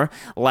lot more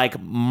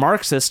like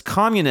Marxist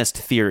communist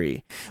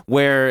theory,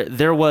 where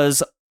there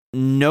was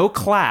no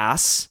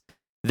class,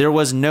 there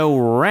was no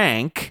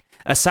rank.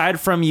 Aside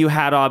from you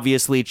had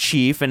obviously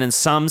chief, and in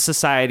some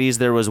societies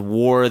there was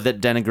war that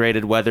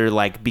denigrated whether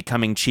like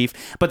becoming chief.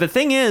 But the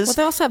thing is, well,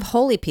 they also have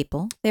holy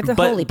people. They have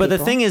holy people. But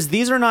the thing is,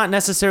 these are not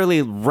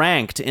necessarily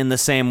ranked in the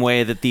same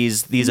way that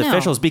these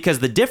officials, because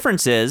the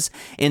difference is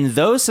in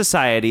those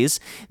societies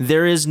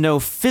there is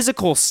no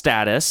physical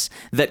status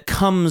that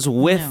comes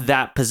with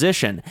that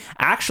position.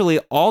 Actually,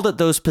 all that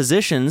those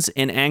positions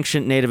in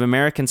ancient Native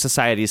American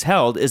societies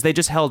held is they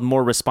just held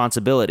more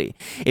responsibility.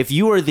 If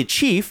you were the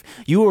chief,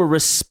 you were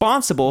responsible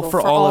for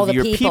all of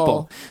your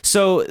people.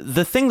 So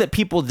the thing that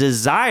people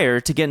desire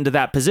to get into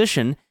that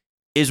position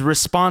is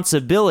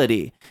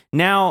responsibility.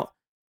 Now,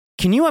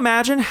 can you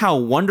imagine how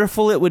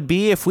wonderful it would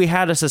be if we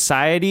had a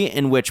society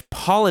in which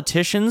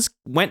politicians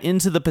went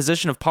into the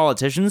position of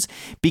politicians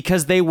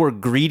because they were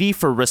greedy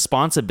for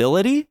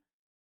responsibility?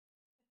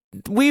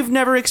 We've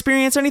never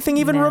experienced anything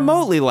even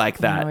remotely like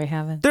that. No, we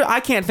haven't. I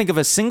can't think of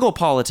a single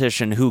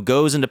politician who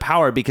goes into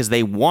power because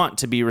they want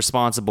to be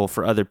responsible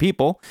for other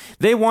people.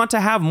 They want to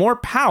have more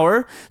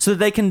power so that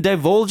they can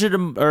divulge it,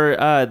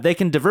 or they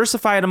can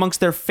diversify it amongst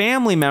their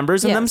family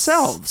members and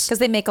themselves. Because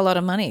they make a lot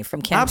of money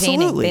from campaigning.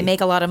 Absolutely. They make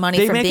a lot of money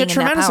from being in that power. They make a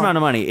tremendous amount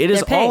of money. It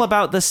is all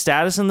about the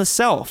status and the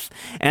self.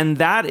 And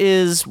that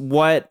is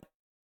what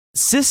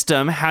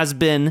system has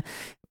been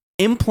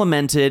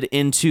implemented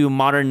into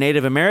modern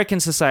Native American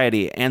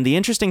society. And the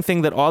interesting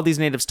thing that all these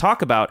natives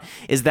talk about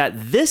is that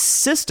this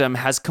system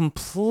has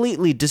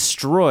completely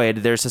destroyed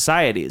their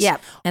societies. Yeah,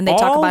 and they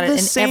talk about it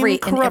in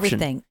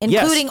everything,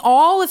 including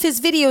all of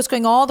his videos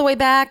going all the way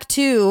back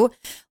to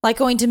like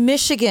going to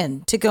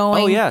Michigan, to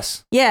going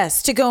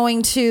to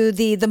going to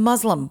the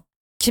Muslim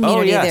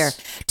community there,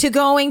 to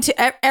going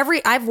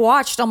to I've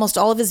watched almost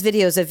all of his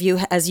videos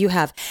as you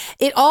have.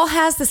 It all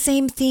has the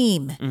same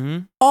theme. Mm-hmm.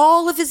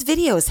 All of his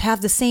videos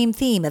have the same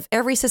theme of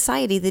every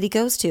society that he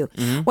goes to,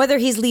 whether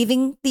he's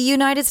leaving the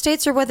United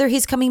States or whether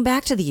he's coming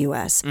back to the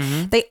U.S.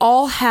 They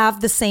all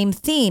have the same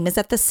theme, is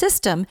that the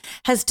system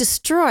has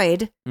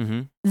destroyed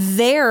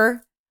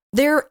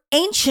their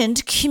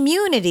ancient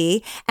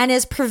community and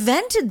has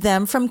prevented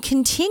them from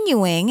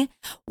continuing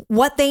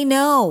what they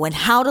know and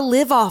how to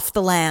live off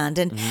the land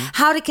and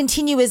how to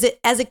continue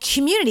as a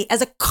community, as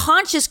a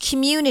conscious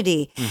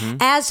community,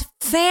 as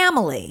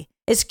family,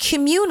 as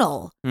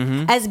communal,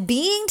 as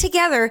being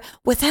together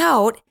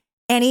without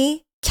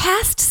any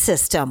caste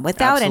system,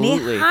 without any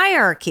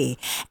hierarchy.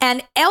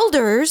 And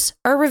elders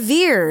are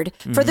revered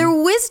for their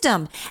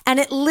wisdom. And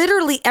it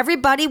literally,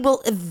 everybody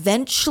will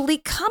eventually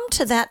come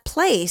to that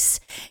place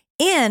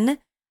in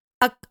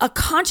a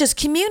conscious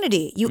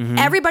community.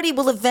 Everybody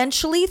will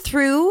eventually,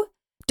 through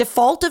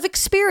default of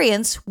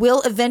experience,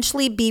 will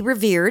eventually be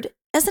revered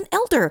as an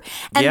elder.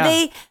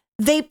 And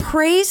they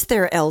praise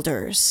their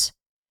elders.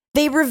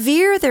 They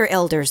revere their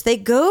elders. They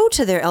go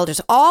to their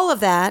elders. All of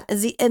that,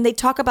 and they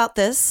talk about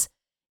this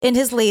in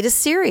his latest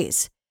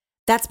series.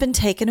 That's been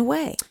taken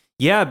away.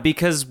 Yeah,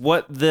 because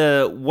what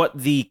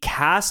the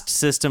caste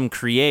system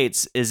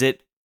creates is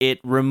it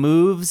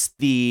removes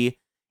the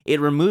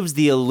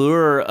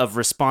allure of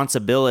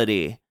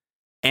responsibility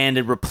and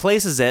it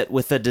replaces it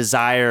with a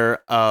desire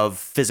of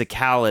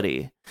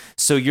physicality.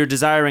 So you're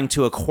desiring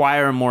to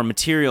acquire more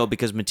material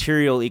because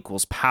material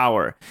equals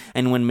power.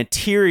 And when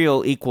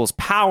material equals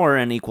power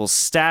and equals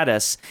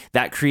status,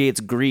 that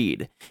creates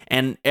greed.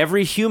 And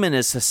every human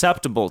is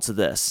susceptible to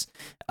this.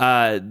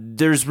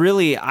 There's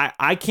really,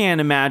 I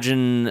can't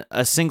imagine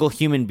a single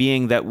human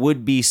being that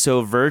would be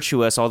so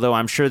virtuous, although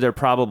I'm sure there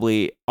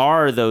probably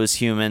are those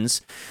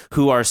humans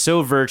who are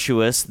so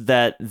virtuous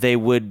that they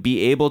would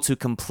be able to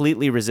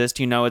completely resist.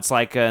 You know, it's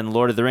like in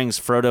Lord of the Rings,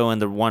 Frodo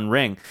and the One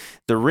Ring.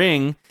 The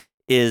ring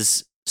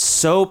is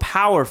so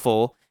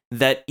powerful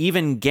that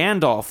even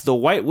Gandalf, the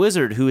White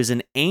Wizard, who is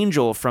an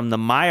angel from the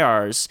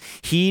Maiars,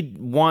 he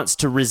wants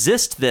to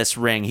resist this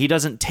ring. He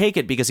doesn't take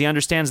it because he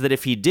understands that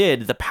if he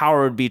did, the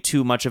power would be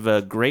too much of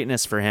a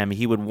greatness for him.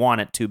 He would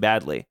want it too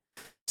badly.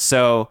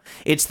 So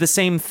it's the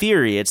same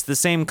theory, it's the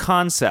same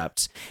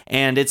concept,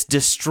 and it's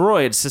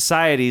destroyed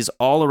societies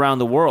all around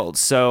the world.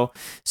 So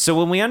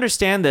when we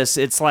understand this,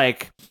 it's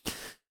like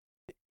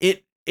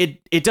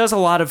it does a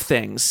lot of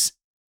things.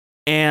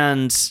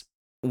 And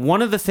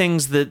one of the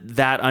things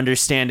that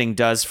understanding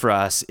does for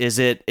us is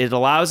it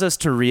allows us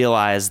to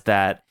realize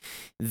that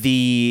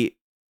the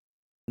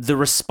the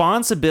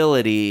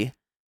responsibility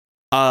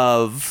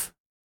of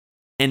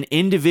an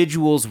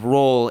individual's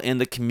role in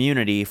the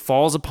community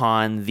falls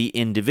upon the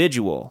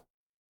individual.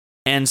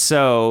 And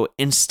so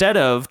instead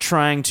of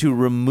trying to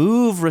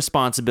remove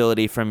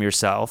responsibility from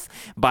yourself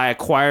by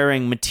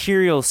acquiring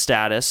material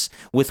status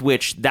with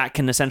which that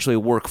can essentially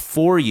work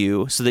for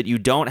you so that you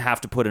don't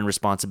have to put in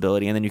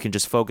responsibility and then you can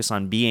just focus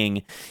on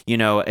being,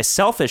 a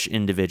selfish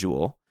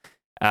individual,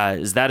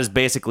 that is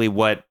basically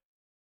what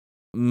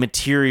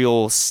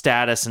material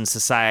status in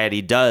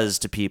society does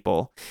to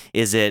people,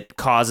 is it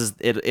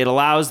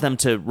allows them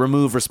to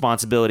remove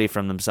responsibility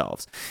from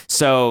themselves.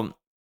 So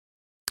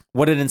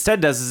what it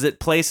instead does is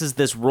it places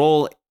this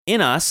role in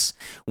us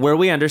where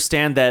we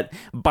understand that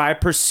by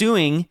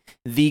pursuing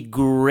the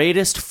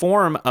greatest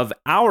form of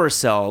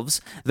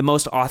ourselves, the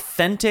most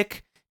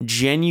authentic,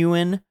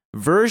 genuine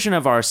version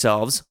of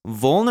ourselves,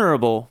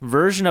 vulnerable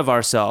version of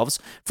ourselves,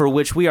 for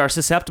which we are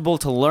susceptible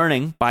to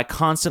learning by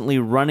constantly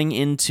running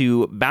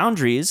into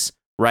boundaries,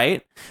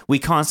 right? We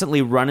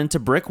constantly run into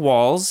brick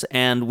walls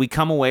and we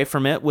come away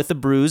from it with a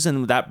bruise,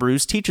 and that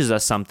bruise teaches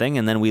us something,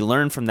 and then we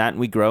learn from that and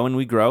we grow and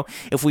we grow.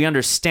 If we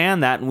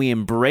understand that and we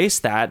embrace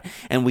that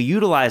and we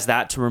utilize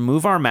that to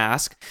remove our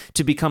mask,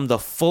 to become the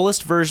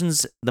fullest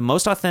versions, the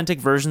most authentic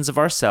versions of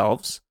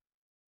ourselves,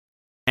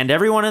 and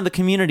everyone in the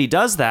community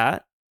does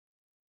that,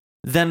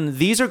 then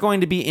these are going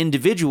to be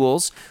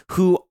individuals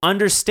who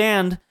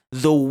understand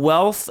the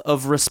wealth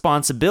of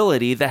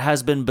responsibility that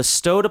has been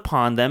bestowed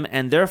upon them,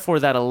 and therefore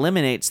that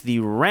eliminates the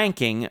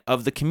ranking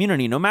of the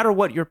community, no matter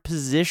what your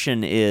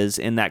position is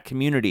in that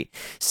community.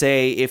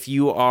 Say if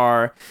you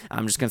are,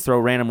 I'm just going to throw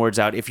random words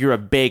out, if you're a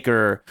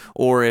baker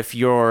or if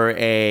you're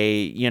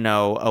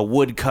a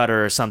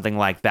woodcutter or something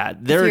like that.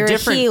 If you're a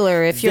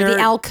healer, if you're the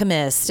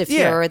alchemist,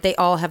 they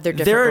all have their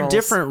different roles. There are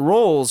different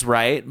roles,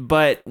 right?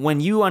 But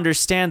when you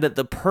understand that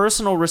the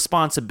personal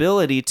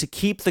responsibility to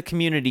keep the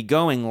community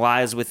going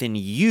lies within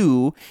you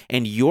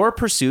and your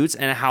pursuits,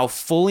 and how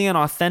fully and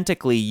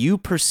authentically you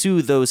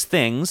pursue those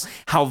things,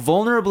 how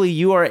vulnerably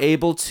you are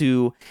able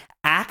to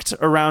act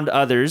around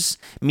others,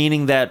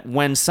 meaning that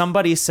when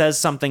somebody says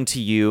something to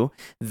you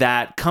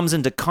that comes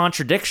into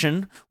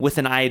contradiction with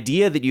an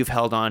idea that you've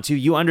held on to,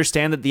 you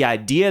understand that the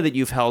idea that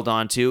you've held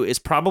on to is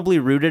probably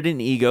rooted in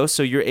ego,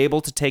 so you're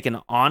able to take an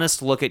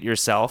honest look at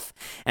yourself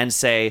and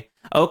say,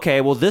 okay,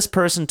 well, this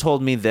person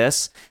told me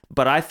this,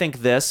 but I think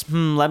this,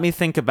 let me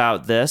think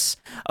about this.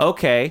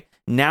 Okay,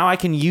 now I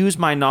can use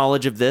my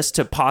knowledge of this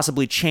to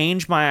possibly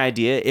change my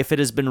idea if it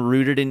has been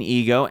rooted in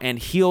ego, and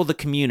heal the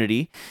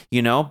community,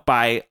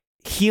 by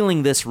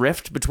healing this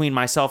rift between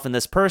myself and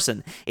this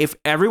person. If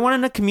everyone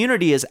in a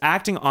community is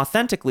acting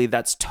authentically,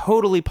 that's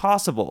totally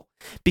possible,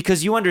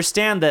 because you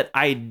understand that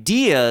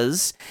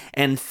ideas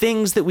and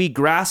things that we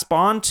grasp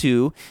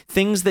onto,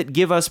 things that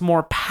give us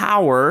more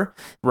power,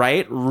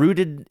 right,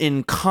 rooted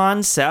in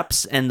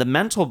concepts and the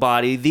mental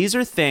body, these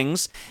are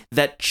things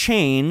that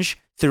change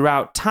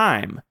throughout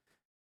time.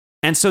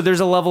 And so there's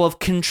a level of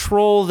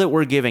control that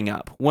we're giving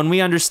up when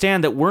we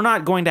understand that we're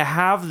not going to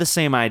have the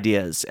same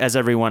ideas as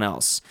everyone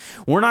else.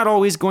 We're not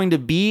always going to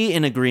be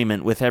in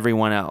agreement with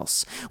everyone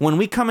else. When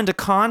we come into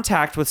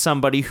contact with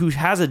somebody who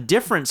has a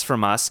difference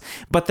from us,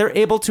 but they're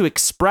able to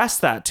express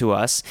that to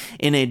us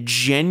in a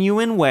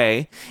genuine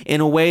way, in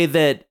a way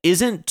that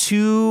isn't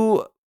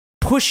too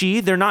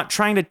pushy, they're not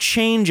trying to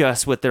change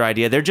us with their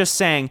idea. They're just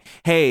saying,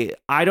 hey,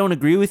 I don't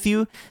agree with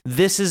you.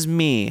 This is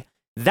me.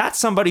 That's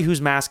somebody whose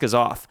mask is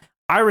off.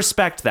 I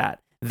respect that.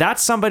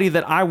 That's somebody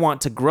that I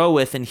want to grow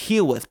with and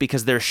heal with,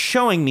 because they're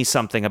showing me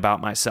something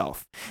about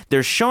myself.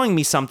 They're showing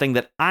me something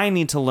that I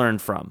need to learn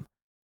from.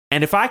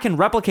 And if I can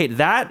replicate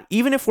that,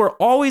 even if we're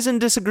always in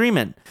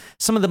disagreement,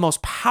 some of the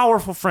most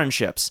powerful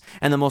friendships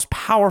and the most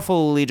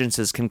powerful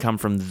allegiances can come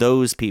from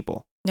those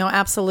people. No,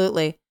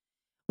 absolutely.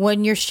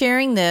 When you're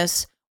sharing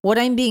this, what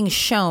I'm being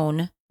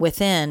shown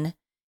within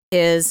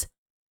is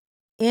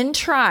in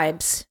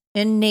tribes,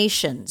 in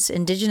nations,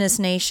 indigenous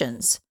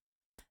nations,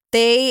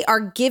 they are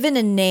given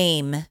a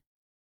name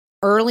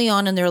early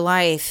on in their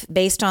life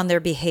based on their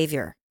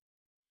behavior,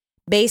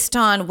 based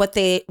on what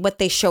they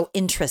show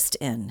interest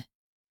in.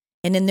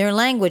 And in their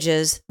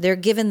languages, they're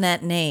given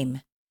that name.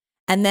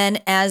 And then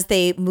as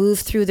they move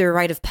through their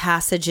rite of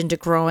passage into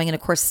growing, and of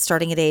course,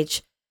 starting at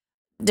age,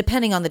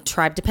 depending on the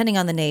tribe, depending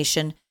on the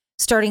nation,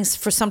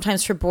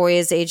 sometimes for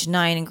boys age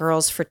 9 and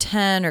girls for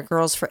 10, or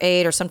girls for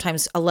 8, or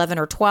sometimes 11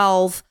 or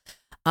 12.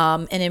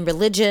 And in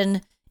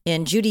religion,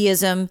 in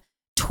Judaism,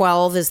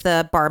 12 is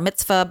the bar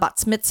mitzvah,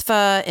 bat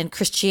mitzvah. In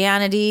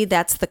Christianity,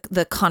 that's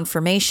the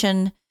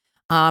confirmation.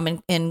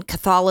 In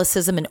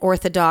Catholicism and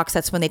Orthodox,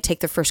 that's when they take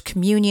their first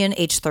communion,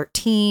 age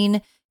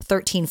 13,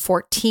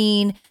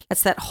 14.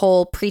 That's that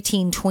whole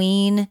preteen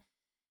tween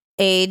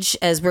age,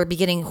 as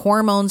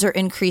hormones are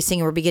increasing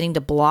and we're beginning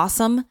to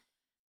blossom.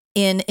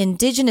 In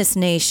indigenous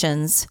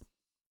nations,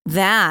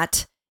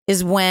 that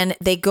is when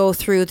they go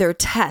through their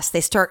tests.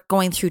 They start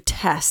going through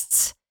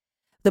tests.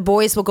 The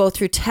boys will go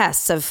through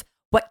tests of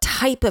What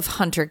type of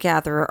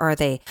hunter-gatherer are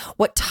they?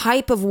 What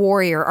type of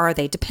warrior are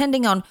they?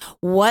 Depending on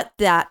what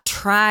that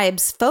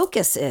tribe's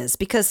focus is,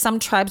 because some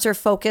tribes are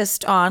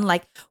focused on,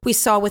 like we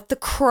saw with the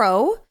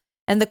Crow,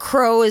 and the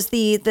Crow is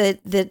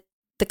the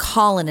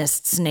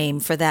colonists' name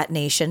for that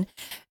nation.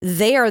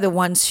 They are the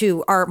ones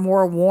who are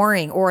more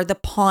warring, or the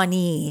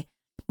Pawnee,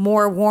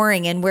 more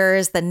warring, and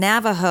whereas the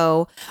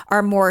Navajo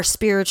are more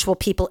spiritual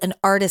people and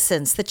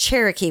artisans. The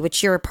Cherokee,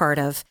 which you're a part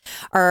of,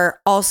 are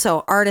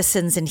also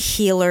artisans and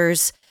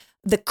healers.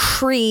 The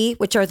Cree,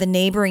 which are the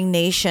neighboring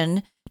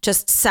nation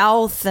just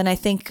south and I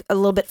think a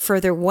little bit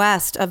further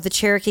west of the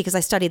Cherokee, because I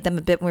studied them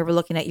a bit when we were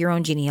looking at your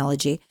own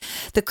genealogy.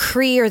 The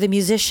Cree are the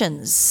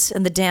musicians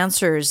and the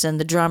dancers and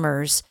the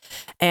drummers.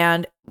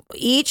 And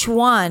each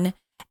one,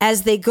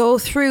 as they go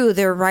through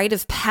their rite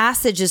of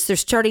passages, they're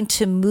starting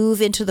to move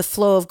into the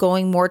flow of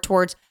going more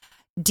towards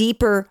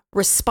deeper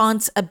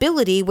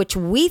responsibility, which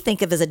we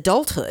think of as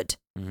adulthood.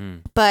 Mm-hmm.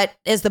 But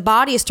as the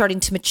body is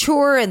starting to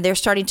mature and they're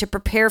starting to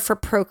prepare for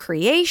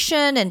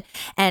procreation and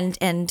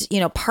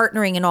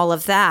partnering and all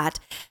of that,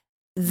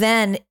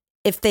 then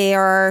if they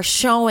are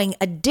showing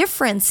a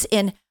difference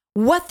in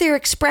what they're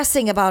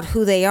expressing about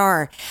who they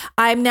are,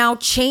 I'm now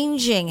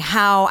changing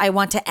how I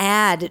want to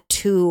add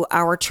to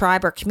our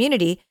tribe or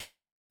community,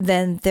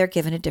 then they're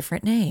given a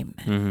different name.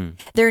 Mm-hmm.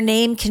 Their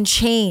name can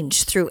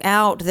change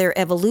throughout their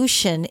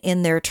evolution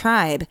in their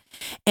tribe.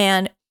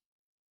 And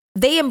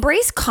they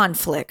embrace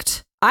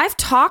conflict. I've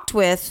talked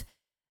with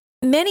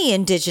many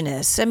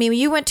indigenous. I mean,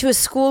 you went to a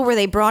school where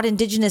they brought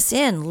indigenous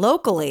in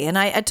locally. And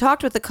I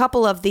talked with a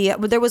couple of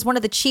there was one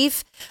of the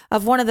chief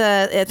of one of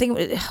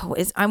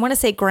the, I want to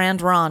say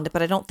Grand Ronde,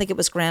 but I don't think it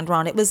was Grand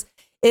Ronde.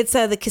 It's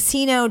the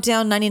casino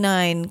down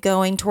 99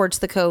 going towards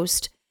the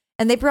coast.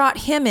 And they brought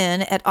him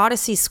in at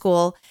Odyssey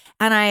School.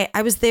 And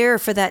I was there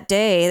for that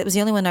day. It was the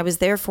only one I was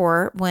there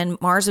for when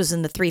Mars was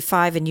in the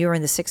 3.5 and you were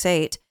in the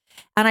 6.8.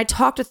 And I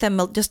talked with them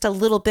just a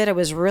little bit. I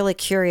was really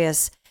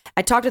curious.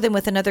 I talked to them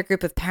with another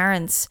group of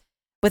parents,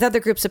 with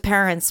other groups of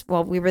parents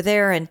while we were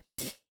there. And,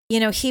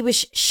 he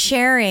was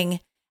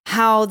sharing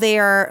how they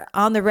are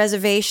on the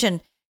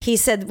reservation. He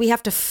said, we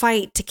have to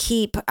fight to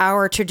keep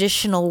our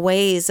traditional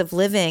ways of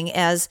living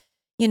as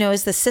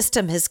the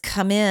system has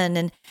come in,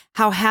 and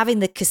how having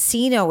the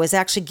casino has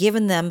actually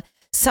given them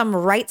some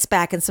rights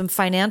back and some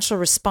financial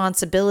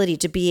responsibility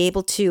to be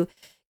able to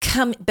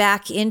come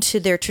back into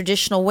their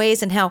traditional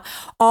ways, and how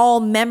all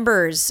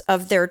members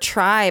of their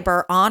tribe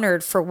are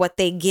honored for what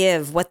they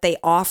give, what they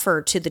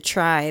offer to the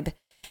tribe.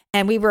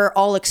 And we were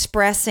all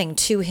expressing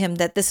to him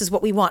that this is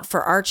what we want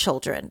for our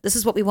children. This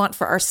is what we want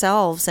for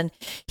ourselves. And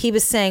he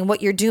was saying,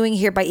 what you're doing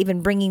here by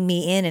even bringing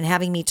me in and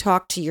having me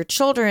talk to your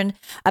children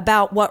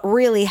about what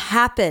really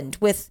happened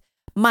with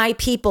my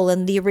people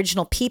and the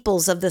original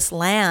peoples of this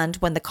land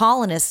when the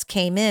colonists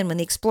came in, when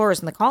the explorers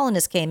and the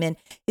colonists came in,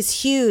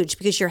 is huge,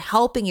 because you're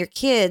helping your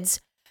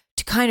kids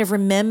to kind of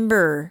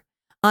remember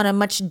on a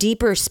much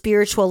deeper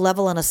spiritual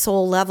level and a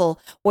soul level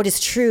what is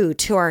true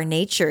to our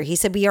nature. He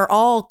said, we are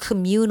all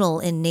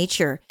communal in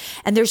nature,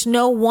 and there's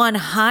no one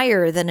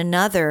higher than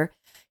another.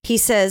 He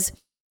says,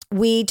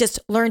 we just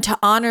learn to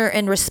honor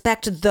and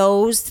respect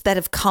those that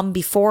have come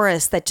before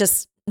us, that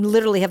just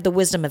literally have the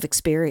wisdom of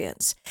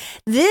experience.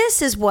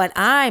 This is what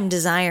I'm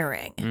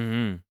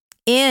desiring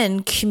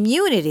in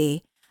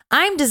community.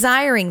 I'm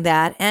desiring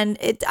that. And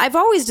I've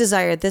always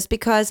desired this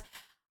because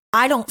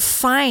I don't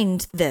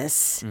find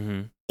this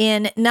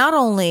in not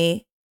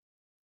only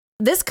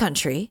this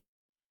country,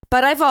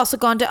 but I've also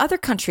gone to other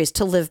countries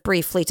to live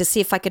briefly to see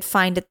if I could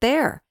find it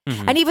there.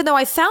 And even though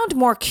I found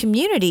more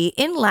community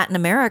in Latin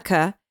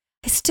America,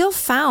 I still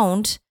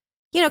found,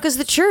 because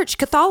the church,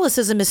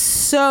 Catholicism is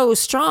so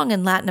strong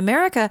in Latin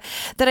America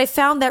that I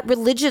found that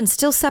religion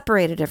still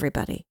separated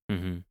everybody.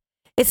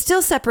 It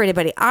still separated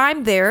everybody.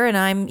 I'm there and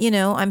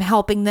I'm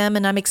helping them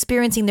and I'm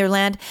experiencing their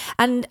land.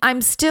 And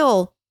I'm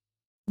still,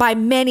 by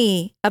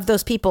many of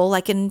those people,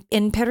 like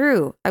in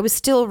Peru, I was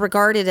still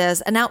regarded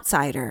as an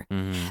outsider.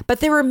 But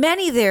there were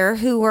many there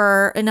who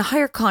were in a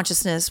higher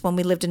consciousness when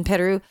we lived in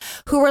Peru,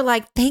 who were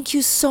like, thank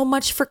you so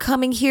much for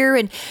coming here,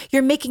 and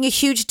you're making a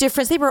huge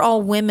difference. They were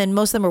all women.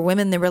 Most of them were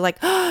women. They were like,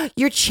 oh,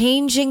 you're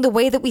changing the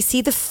way that we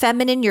see the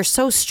feminine. You're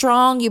so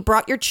strong. You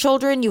brought your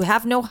children. You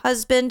have no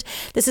husband.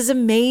 This is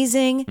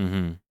amazing.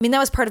 I mean, that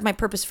was part of my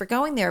purpose for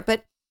going there.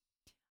 But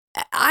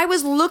I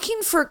was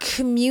looking for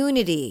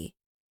community,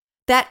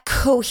 that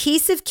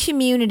cohesive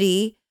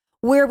community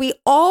where we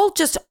all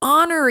just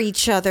honor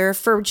each other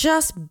for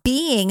just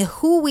being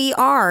who we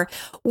are,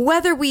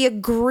 whether we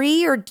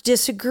agree or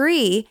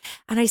disagree.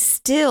 And I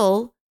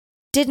still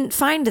didn't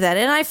find that.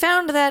 And I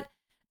found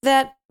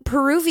that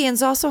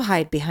Peruvians also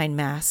hide behind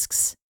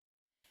masks.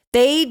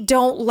 They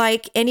don't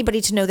like anybody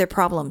to know their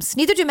problems.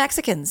 Neither do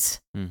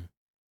Mexicans.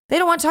 They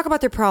don't want to talk about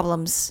their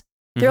problems.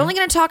 They're only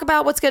going to talk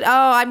about what's good.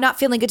 Oh, I'm not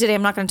feeling good today.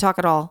 I'm not going to talk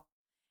at all.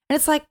 And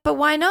it's like, but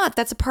why not?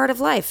 That's a part of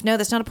life. No,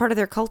 that's not a part of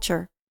their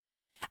culture.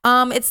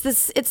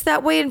 It's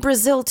that way in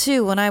Brazil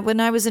too. When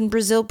I was in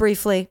Brazil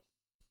briefly,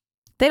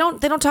 they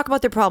don't talk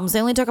about their problems.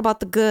 They only talk about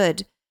the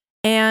good.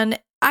 And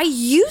I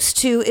used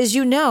to, as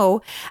you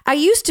know, I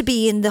used to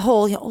be in the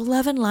whole,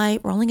 love and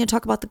light, we're only going to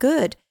talk about the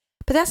good.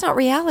 But that's not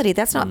reality.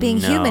 That's not being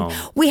human.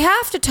 We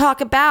have to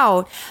talk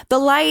about the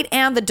light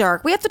and the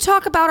dark. We have to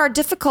talk about our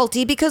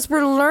difficulty because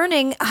we're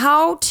learning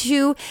how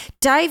to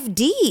dive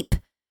deep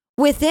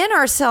within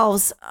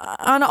ourselves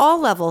on all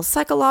levels,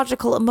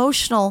 psychological,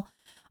 emotional,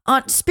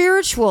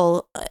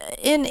 spiritual,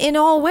 in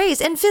all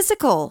ways, and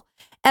physical.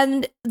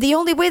 And the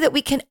only way that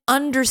we can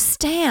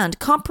understand,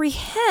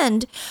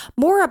 comprehend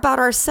more about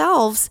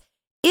ourselves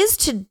is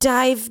to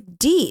dive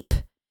deep.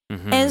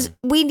 Mm-hmm. And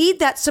we need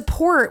that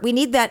support. We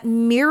need that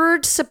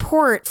mirrored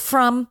support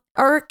from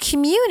our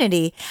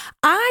community.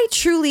 I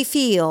truly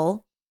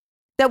feel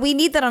that we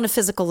need that on a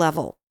physical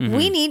level. Mm-hmm.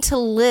 We need to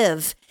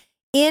live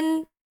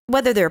in,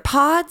 whether they're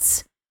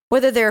pods,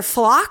 whether they're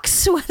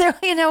flocks, whether,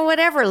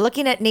 whatever,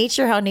 looking at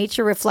nature, how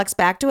nature reflects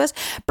back to us.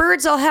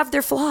 Birds all have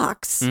their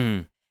flocks.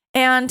 Mm.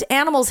 And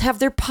animals have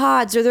their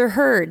pods or their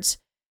herds.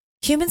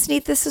 Humans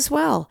need this as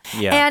well.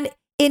 Yeah. And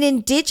in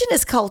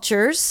indigenous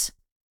cultures,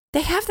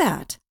 they have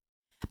that.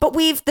 But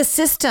the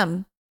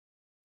system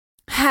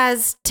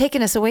has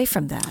taken us away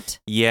from that.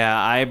 Yeah,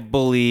 I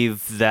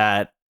believe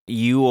that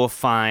you will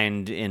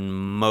find in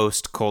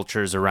most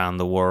cultures around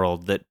the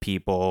world that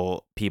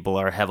people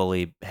are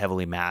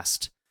heavily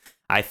masked.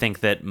 I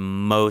think that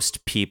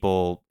most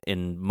people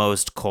in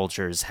most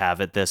cultures have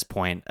at this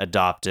point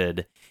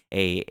adopted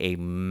a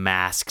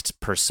masked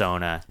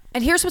persona.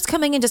 And here's what's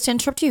coming in, just to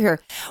interrupt you here.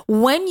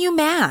 When you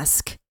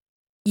mask,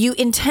 you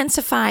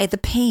intensify the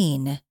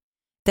pain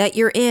that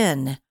you're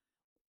in.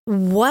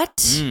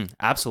 What?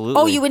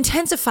 Absolutely. Oh, you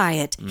intensify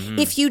it. Mm-hmm.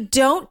 If you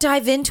don't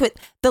dive into it,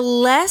 the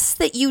less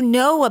that you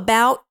know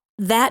about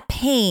that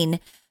pain,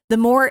 the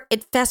more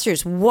it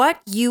festers.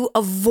 What you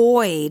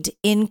avoid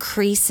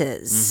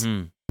increases.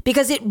 Mm-hmm.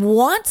 Because it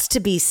wants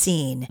to be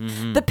seen.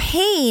 Mm-hmm. The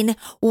pain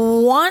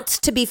wants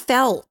to be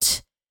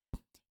felt.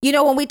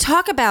 When we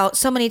talk about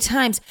so many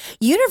times,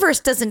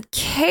 universe doesn't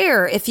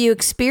care if you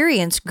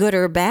experience good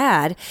or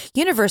bad.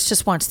 Universe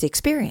just wants the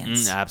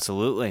experience.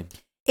 Absolutely.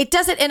 It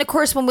doesn't. And of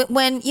course, when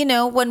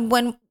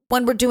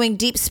we're doing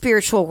deep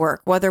spiritual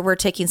work, whether we're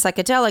taking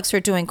psychedelics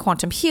or doing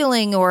quantum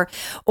healing or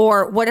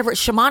whatever,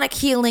 shamanic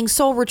healing,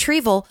 soul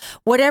retrieval,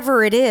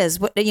 whatever it is,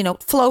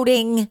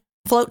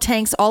 float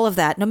tanks, all of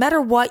that, no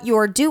matter what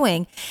you're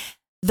doing,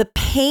 the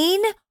pain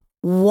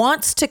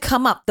wants to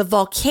come up. The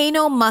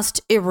volcano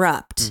must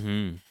erupt.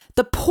 Mm-hmm.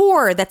 The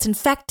pore that's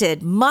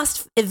infected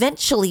must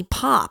eventually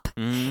pop.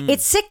 Mm.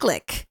 It's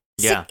cyclic.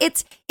 Yeah.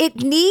 It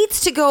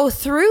needs to go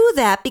through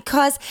that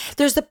because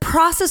there's the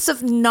process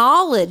of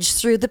knowledge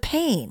through the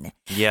pain.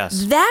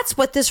 Yes. That's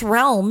what this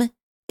realm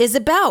is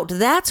about.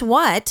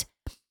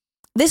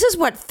 This is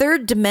what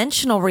third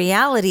dimensional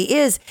reality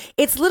is.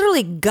 It's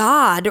literally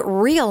God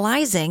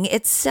realizing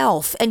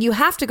itself. And you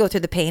have to go through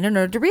the pain in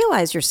order to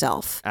realize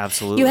yourself.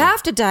 Absolutely. You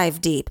have to dive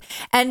deep.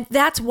 And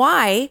that's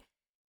why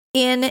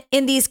in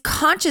these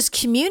conscious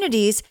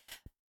communities,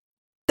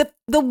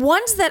 the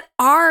ones that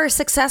are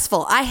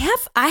successful, I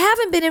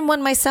haven't been in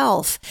one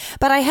myself,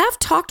 but I have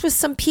talked with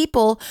some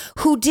people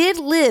who did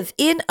live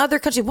in other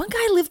countries. One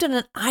guy lived on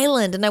an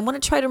island, and I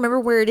want to try to remember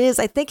where it is.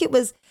 I think it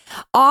was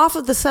off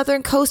of the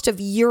southern coast of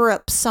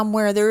Europe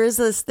somewhere. There's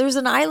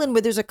an island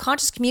where there's a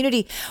conscious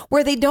community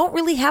where they don't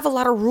really have a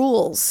lot of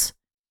rules.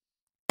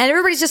 And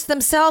everybody's just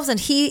themselves. And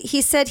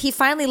he said he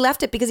finally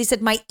left it because he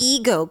said, my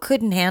ego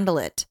couldn't handle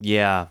it.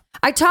 Yeah.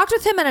 I talked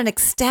with him at an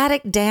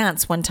ecstatic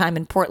dance one time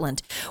in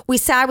Portland.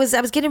 I was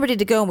getting ready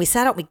to go, and we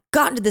sat out. We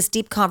got into this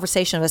deep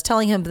conversation. I was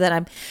telling him that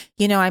I'm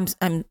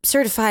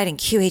certified in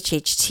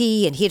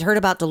QHHT, and he had heard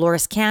about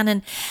Dolores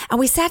Cannon. And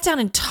we sat down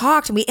and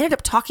talked, and we ended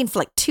up talking for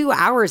like 2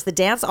 hours. The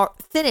dance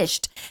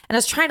finished, and I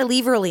was trying to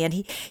leave early, and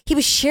he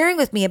was sharing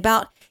with me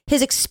about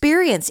his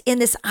experience in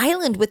this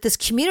island with this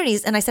community.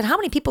 And I said, how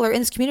many people are in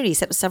this community? He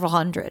said, it was several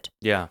hundred.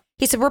 Yeah.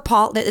 He said,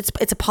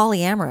 it's a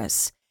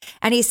polyamorous.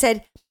 And he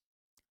said,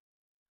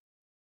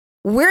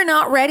 we're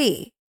not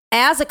ready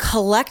as a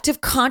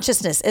collective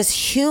consciousness,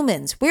 as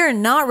humans. We're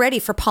not ready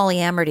for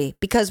polyamory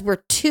because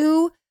we're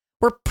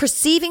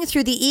perceiving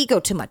through the ego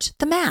too much,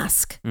 the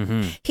mask.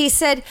 Mm-hmm. He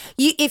said,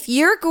 if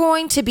you're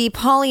going to be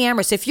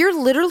polyamorous, if you're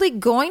literally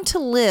going to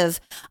live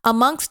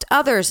amongst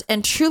others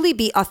and truly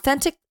be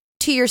authentic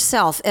to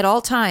yourself at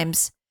all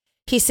times,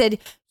 he said,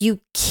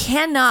 you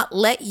cannot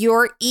let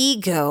your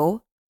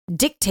ego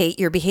dictate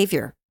your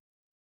behavior.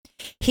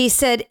 He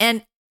said,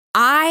 and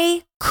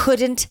I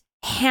couldn't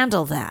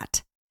handle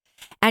that.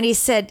 And he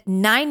said,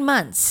 9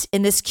 months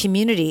in this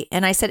community.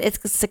 And I said,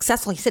 it's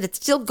successful. He said, it's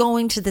still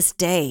going to this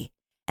day.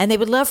 And they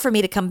would love for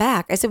me to come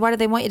back. I said, why do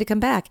they want you to come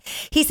back?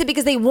 He said,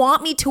 because they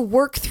want me to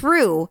work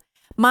through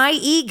my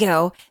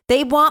ego.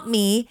 They want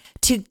me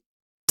to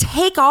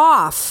take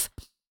off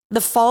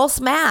the false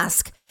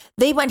mask.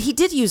 He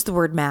did use the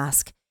word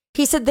mask.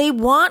 He said, they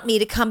want me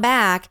to come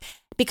back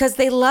because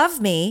they love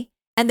me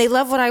and they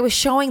love what I was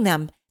showing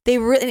them.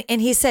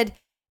 And he said,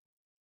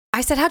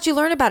 I said, how'd you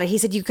learn about it? He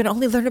said, you can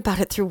only learn about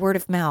it through word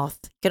of mouth.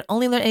 You can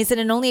only learn. And he said,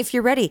 and only if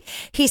you're ready.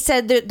 He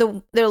said,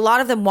 there a lot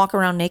of them walk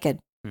around naked.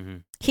 Mm-hmm.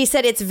 He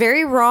said, it's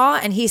very raw.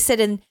 And he said,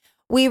 and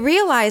we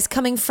realize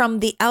coming from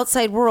the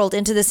outside world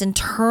into this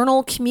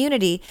internal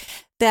community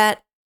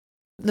that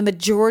the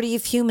majority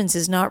of humans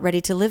is not ready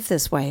to live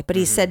this way. But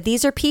he said,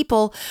 these are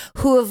people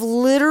who have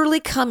literally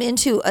come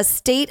into a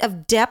state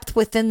of depth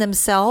within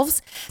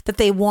themselves that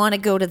they want to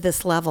go to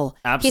this level.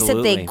 Absolutely. He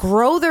said, they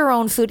grow their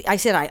own food. I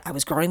said, I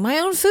was growing my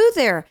own food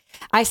there.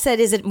 I said,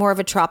 is it more of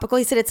a tropical?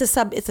 He said, it's a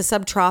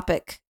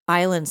subtropic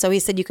island. So he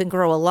said, you can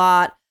grow a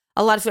lot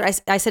of food.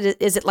 I said,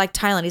 is it like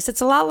Thailand? He said,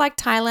 it's a lot like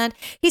Thailand.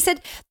 He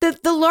said,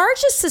 the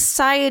largest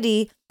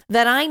society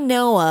that I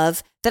know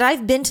of, that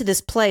I've been to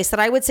this place, that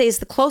I would say is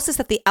the closest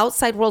that the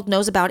outside world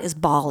knows about, is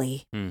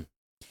Bali.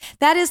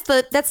 That's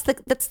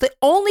the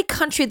only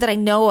country that I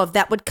know of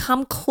that would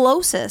come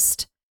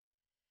closest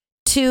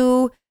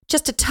to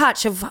just a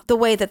touch of the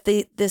way that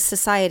this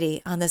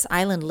society on this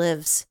island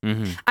lives.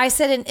 I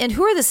said, and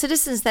who are the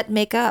citizens that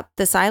make up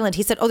this island?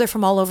 He said, they're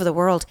from all over the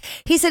world.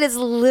 He said, it's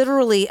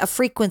literally a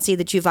frequency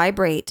that you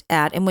vibrate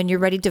at. And when you're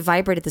ready to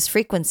vibrate at this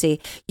frequency,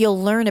 you'll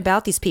learn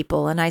about these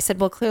people. And I said,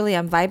 well, clearly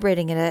I'm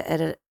vibrating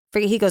at a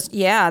he goes,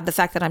 yeah, the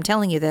fact that I'm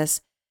telling you this.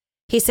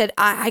 He said,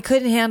 I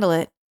couldn't handle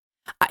it.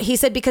 He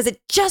said, because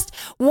it just,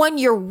 when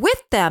you're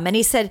with them, and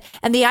he said,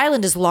 and the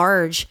island is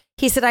large.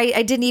 He said,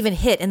 I didn't even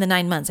hit in the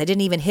 9 months. I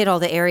didn't even hit all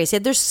the areas. He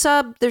said, there's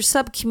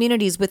sub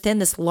communities within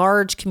this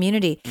large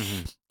community.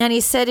 And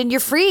he said, and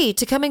you're free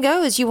to come and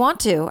go as you want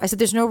to. I said,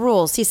 there's no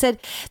rules. He said,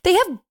 they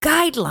have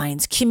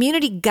guidelines,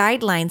 community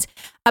guidelines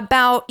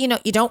about, you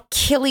don't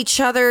kill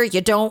each other.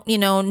 You don't,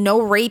 no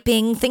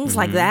raping, things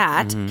like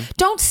that.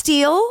 Don't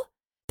steal.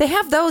 They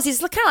have those. He's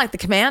kind of like the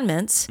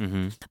commandments.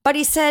 But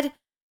he said,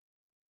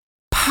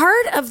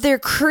 part of their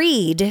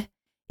creed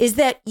is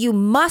that you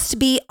must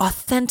be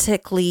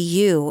authentically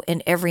you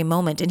in every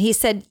moment. And he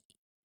said,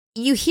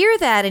 you hear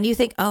that and you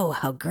think, oh,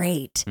 how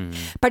great.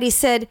 But he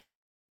said,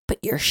 but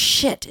your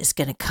shit is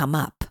going to come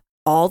up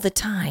all the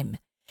time.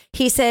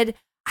 He said,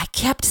 I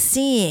kept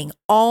seeing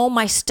all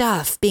my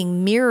stuff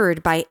being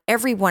mirrored by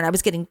everyone. I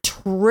was getting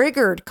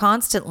triggered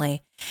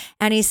constantly.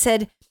 And he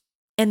said,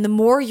 and the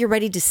more you're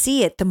ready to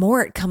see it, the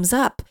more it comes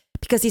up,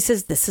 because he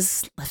says, this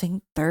is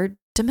living third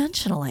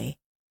dimensionally.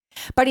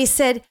 But he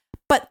said,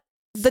 but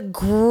the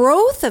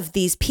growth of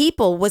these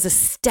people was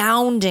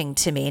astounding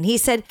to me. And he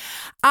said,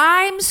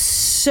 I'm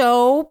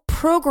so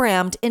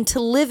programmed into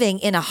living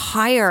in a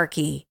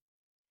hierarchy,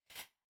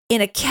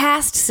 in a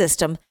caste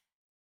system,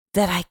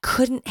 that I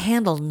couldn't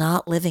handle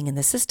not living in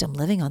the system,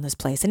 living on this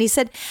place. And he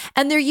said,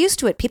 and they're used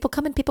to it. People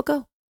come and people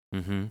go.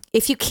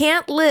 If you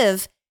can't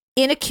live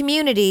in a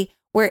community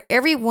where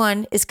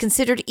everyone is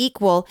considered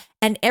equal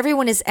and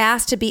everyone is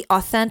asked to be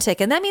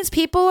authentic, and that means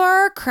people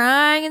are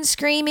crying and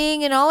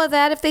screaming and all of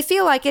that if they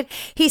feel like it.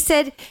 He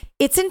said,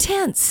 it's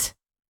intense.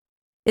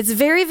 It's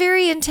very,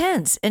 very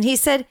intense. And he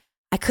said,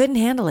 I couldn't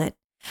handle it.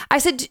 I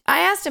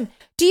asked him,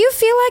 do you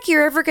feel like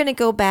you're ever going to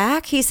go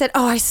back? He said,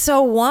 oh, I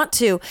so want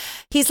to.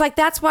 He's like,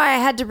 that's why I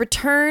had to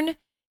return.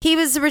 He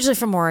was originally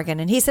from Oregon,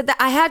 and he said that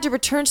I had to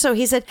return. So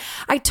he said,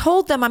 I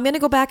told them I'm going to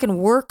go back and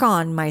work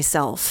on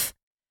myself.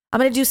 I'm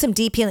going to do some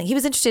deep healing. He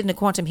was interested in a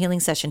quantum healing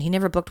session. He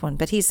never booked one,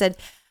 but he said,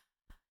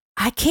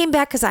 I came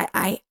back because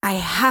I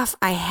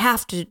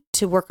have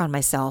to work on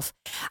myself.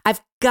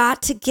 I've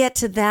got to get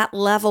to that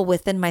level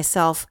within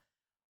myself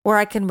where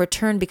I can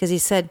return, because he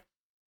said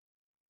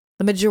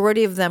the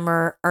majority of them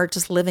are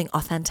just living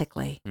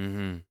authentically.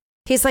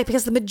 He's like,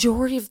 because the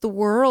majority of the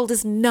world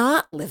is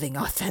not living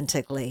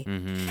authentically.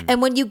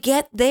 And when you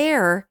get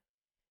there,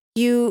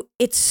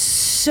 it's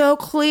so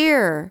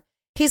clear.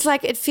 He's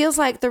like, it feels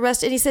like the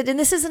rest. And he said, and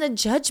this isn't a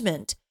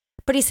judgment,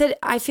 but he said,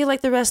 I feel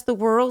like the rest of the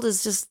world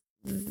is just,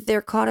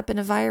 they're caught up in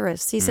a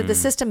virus. He said, the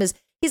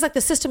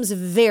system's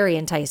very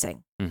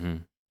enticing.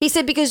 He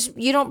said, because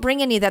you don't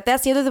bring any of that.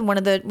 That's the other than one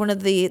of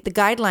the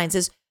guidelines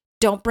is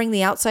don't bring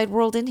the outside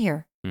world in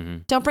here.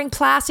 Don't bring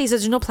plastic. He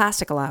says, there's no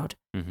plastic allowed.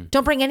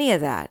 Don't bring any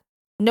of that.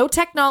 No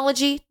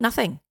technology,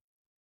 nothing.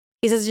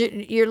 He says,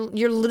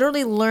 you're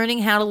literally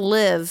learning how to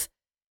live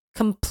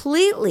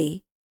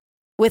completely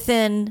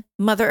within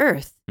Mother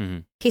Earth.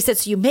 He said,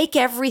 so you make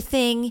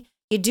everything,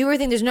 you do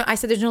everything. I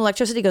said, there's no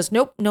electricity. He goes,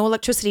 nope, no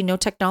electricity, no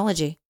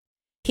technology.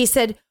 He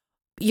said,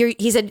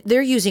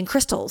 they're using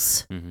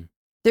crystals.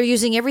 They're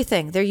using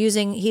everything.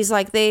 He's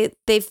like,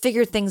 they've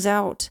figured things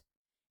out.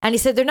 And he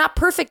said, they're not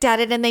perfect at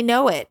it and they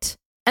know it.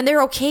 And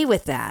they're okay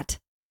with that.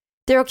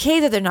 They're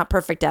okay that they're not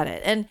perfect at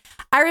it. And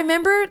I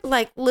remember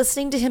like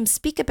listening to him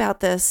speak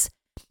about this.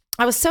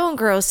 I was so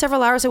engrossed.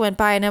 Several hours went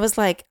by and I was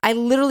like, I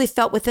literally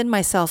felt within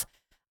myself.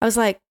 I was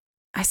like,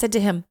 I said to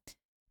him,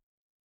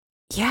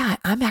 yeah,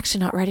 I'm actually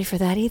not ready for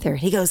that either.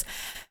 He goes,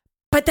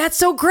 but that's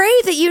so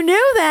great that you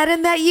knew that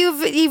and that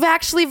you've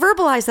actually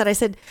verbalized that. I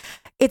said,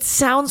 it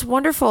sounds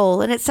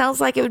wonderful. And it sounds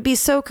like it would be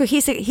so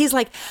cohesive. He's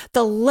like,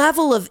 the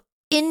level of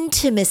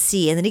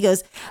intimacy. And then he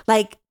goes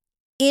like,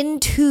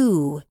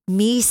 into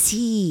me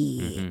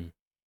see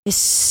is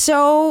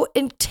so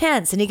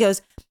intense. And he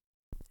goes,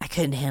 I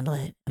couldn't handle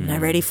it. I'm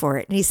not ready for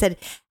it. And he said,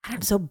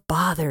 I'm so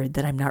bothered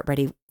that I'm not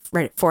ready for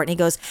it. And he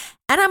goes,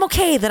 and I'm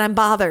okay that I'm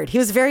bothered. He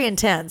was very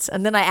intense.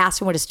 And then I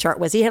asked him what his chart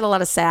was. He had a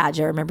lot of Sag.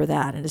 I remember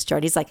that in his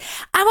chart. He's like,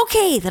 I'm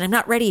okay that I'm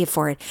not ready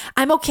for it.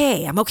 I'm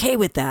okay. I'm okay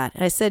with that.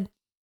 And I said,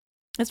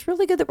 it's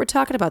really good that we're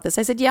talking about this.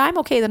 I said, yeah, I'm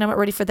okay that I'm not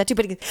ready for that too,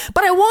 but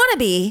I want to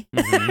be.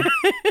 Mm-hmm.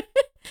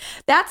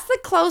 That's the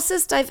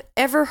closest I've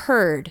ever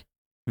heard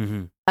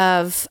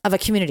of a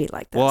community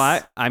like this.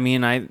 Well, I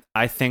mean,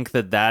 I think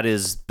that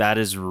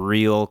is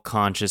real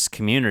conscious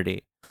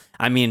community.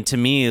 I mean, to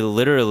me,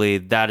 literally,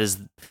 that is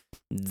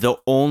the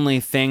only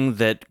thing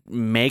that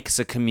makes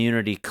a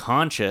community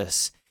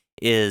conscious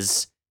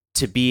is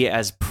to be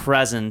as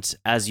present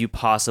as you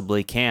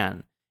possibly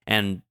can.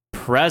 And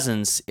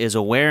presence is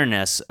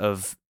awareness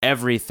of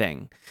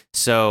everything.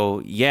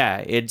 So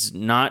yeah, it's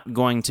not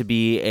going to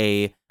be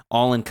a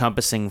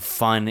all-encompassing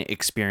fun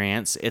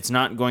experience. It's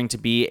not going to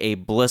be a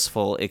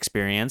blissful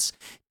experience.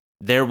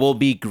 There will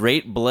be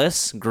great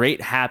bliss,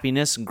 great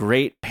happiness,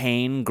 great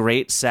pain,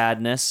 great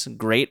sadness,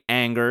 great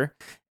anger.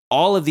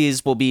 All of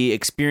these will be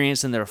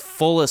experienced in their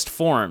fullest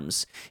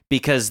forms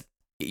because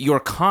you're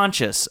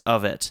conscious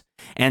of it.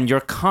 And your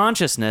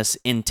consciousness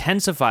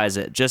intensifies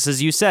it, just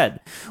as you said.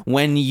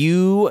 When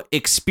you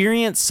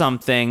experience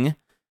something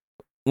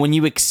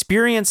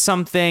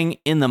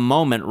in the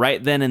moment,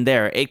 right then and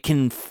there, it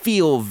can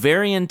feel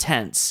very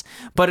intense,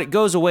 but it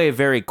goes away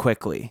very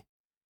quickly.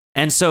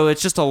 And so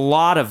it's just a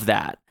lot of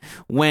that.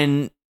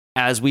 When,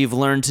 as we've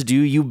learned to do,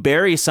 you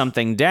bury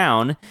something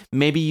down,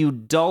 maybe you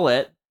dull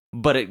it,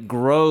 but it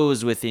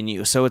grows within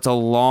you. So it's a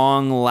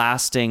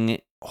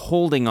long-lasting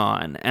holding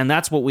on. And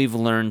that's what we've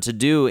learned to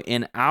do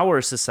in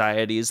our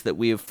societies that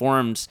we have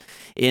formed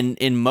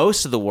in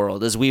most of the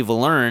world, is we've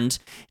learned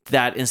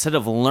that instead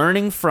of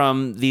learning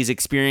from these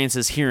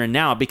experiences here and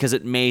now, because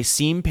it may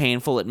seem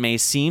painful, it may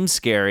seem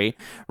scary,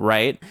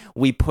 right?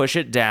 We push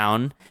it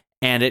down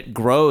and it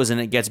grows and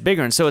it gets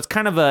bigger. And so it's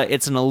kind of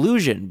it's an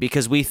illusion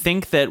because we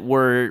think that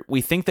we're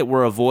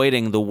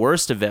avoiding the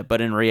worst of it,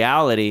 but in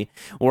reality,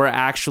 we're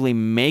actually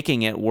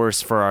making it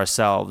worse for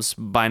ourselves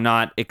by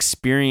not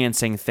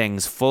experiencing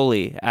things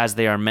fully as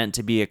they are meant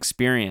to be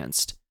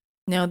experienced.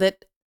 Now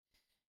that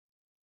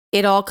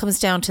it all comes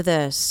down to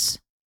this,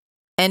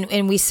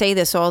 and we say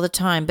this all the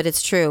time, but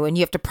it's true, and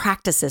you have to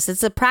practice this.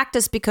 It's a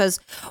practice because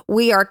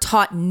we are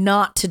taught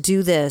not to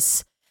do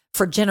this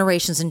for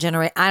generations and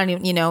generations. I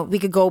don't even, we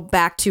could go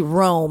back to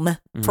Rome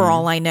for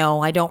all I know.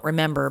 I don't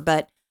remember,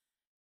 but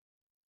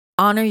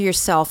honor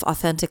yourself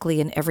authentically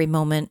in every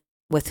moment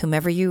with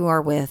whomever you are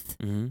with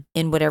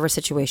in whatever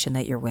situation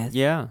that you're with.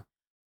 Yeah.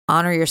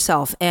 Honor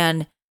yourself.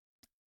 And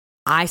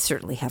I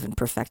certainly haven't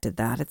perfected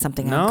that. It's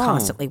something I'm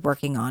constantly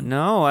working on.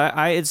 No,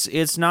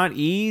 it's not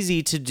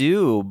easy to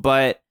do,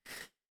 but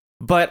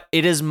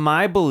it is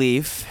my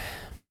belief.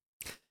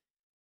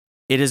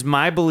 It is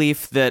my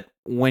belief that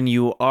when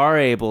you are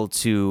able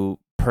to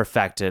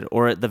perfect it,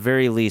 or at the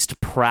very least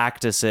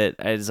practice it,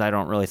 as I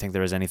don't really think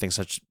there's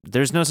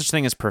no such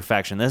thing as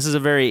perfection. This is a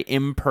very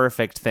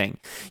imperfect thing.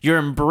 You're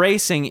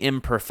embracing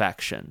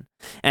imperfection.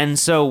 And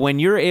so when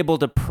you're able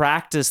to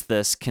practice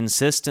this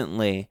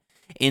consistently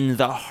in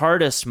the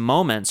hardest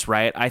moments,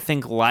 right, I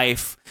think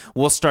life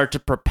will start to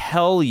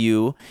propel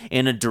you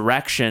in a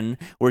direction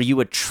where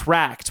you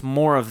attract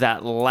more of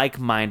that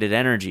like-minded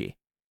energy.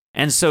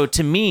 And so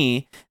to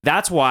me,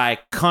 that's why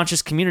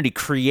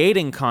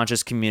creating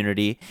conscious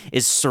community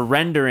is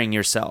surrendering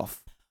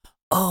yourself.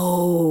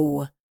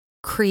 Oh,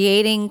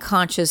 creating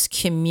conscious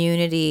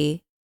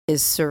community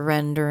is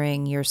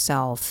surrendering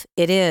yourself.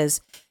 It is,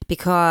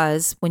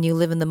 because when you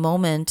live in the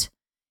moment,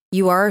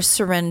 you are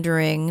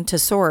surrendering to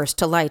source,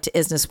 to light, to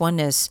isness,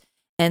 oneness.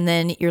 And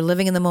then you're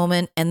living in the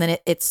moment, and then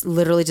it's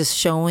literally just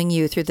showing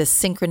you through the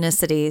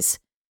synchronicities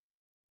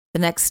the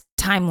next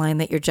timeline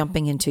that you're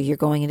jumping into, you're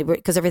going into,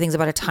 because everything's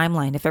about a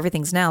timeline. If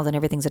everything's now, then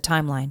everything's a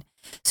timeline.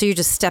 So you're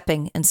just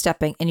stepping and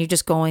stepping, and you're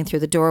just going through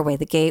the doorway,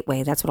 the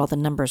gateway. That's what all the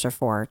numbers are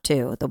for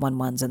too. The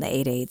 11s and the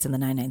 88s and the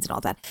 99s and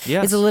all that.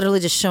 Yes. It's literally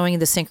just showing you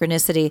the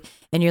synchronicity,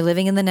 and you're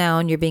living in the now,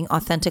 and you're being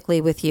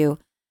authentically with you.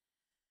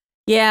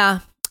 Yeah.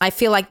 I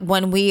feel like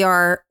when we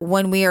are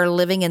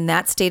living in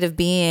that state of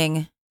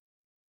being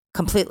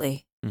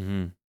completely,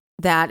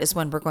 that is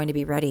when we're going to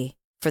be ready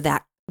for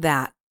that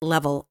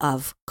level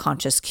of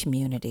conscious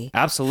community.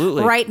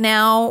 Absolutely. Right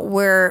now,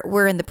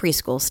 we're in the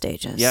preschool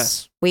stages.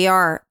 Yes. We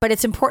are. But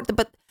it's important.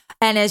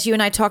 And as you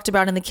and I talked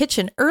about in the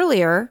kitchen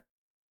earlier,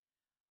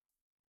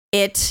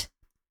 it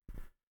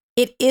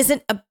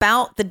isn't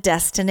about the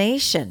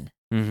destination.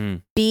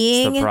 Being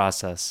it's the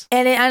process.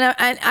 And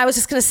I was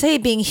just going to say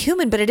being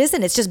human, but it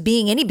isn't. It's just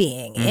being any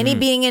being, any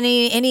being,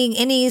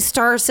 any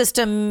star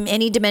system,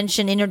 any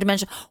dimension,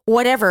 interdimension,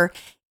 whatever.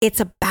 It's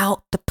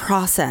about the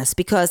process,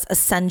 because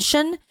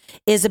ascension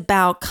is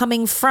about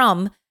coming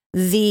from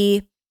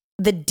the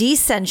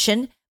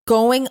descension,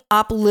 going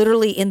up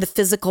literally in the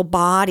physical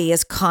body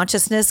as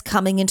consciousness,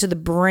 coming into the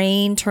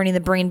brain, turning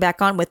the brain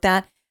back on with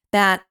that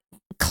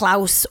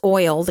Klaus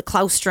oil, the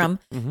claustrum,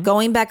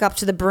 going back up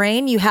to the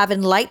brain. You have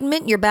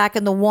enlightenment. You're back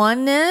in the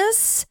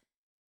oneness.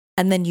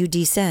 and then you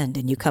descend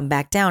and you come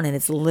back down. And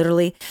it's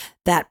literally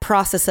that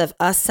process of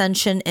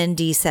ascension and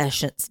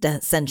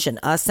descension,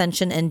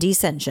 ascension and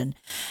descension.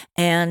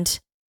 And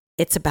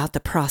it's about the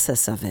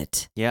process of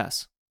it.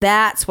 Yes.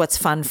 That's what's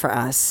fun for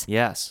us.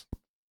 Yes.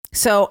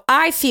 So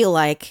I feel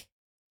like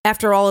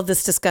after all of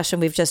this discussion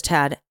we've just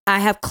had, I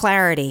have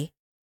clarity.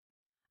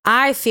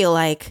 I feel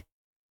like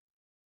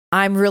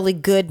I'm really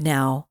good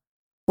now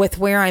with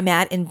where I'm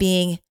at in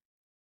being,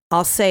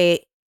 I'll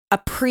say, a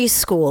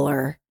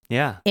preschooler.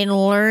 Yeah. In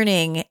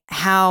learning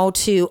how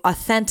to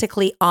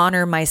authentically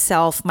honor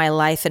myself, my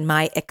life, and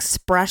my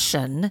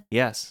expression.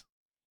 Yes.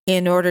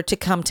 In order to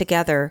come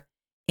together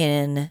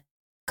in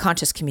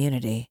conscious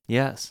community.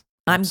 Yes.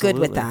 I'm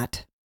absolutely. good with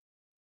that.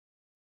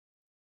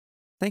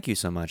 Thank you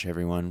so much,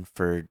 everyone,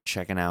 for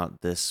checking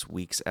out this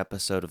week's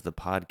episode of the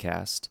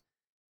podcast.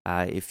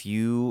 If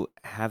you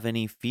have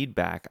any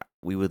feedback,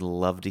 we would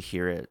love to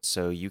hear it.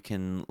 So you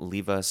can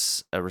leave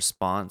us a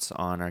response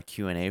on our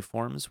Q&A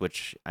forms,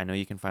 which I know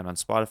you can find on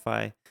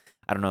Spotify.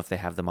 I don't know if they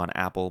have them on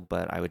Apple,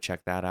 but I would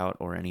check that out,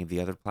 or any of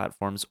the other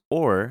platforms.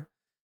 Or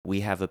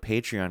we have a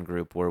Patreon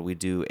group where we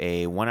do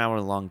a 1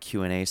 hour long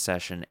Q&A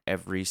session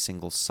every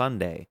single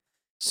Sunday.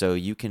 So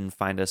you can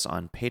find us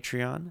on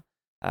Patreon,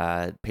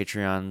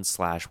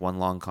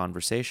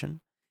 Patreon.com/OneLongConversation.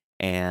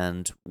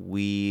 And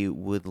we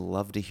would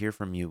love to hear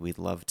from you. We'd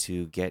love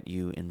to get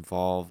you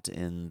involved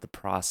in the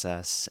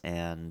process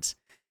and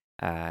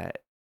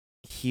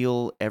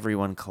heal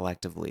everyone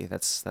collectively.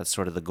 That's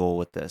sort of the goal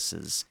with this,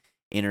 is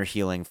inner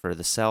healing for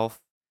the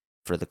self,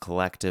 for the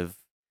collective.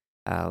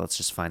 Let's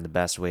just find the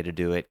best way to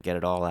do it, get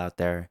it all out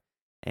there,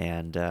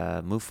 and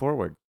move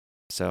forward.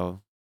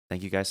 So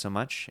thank you guys so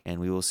much, and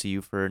we will see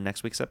you for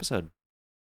next week's episode.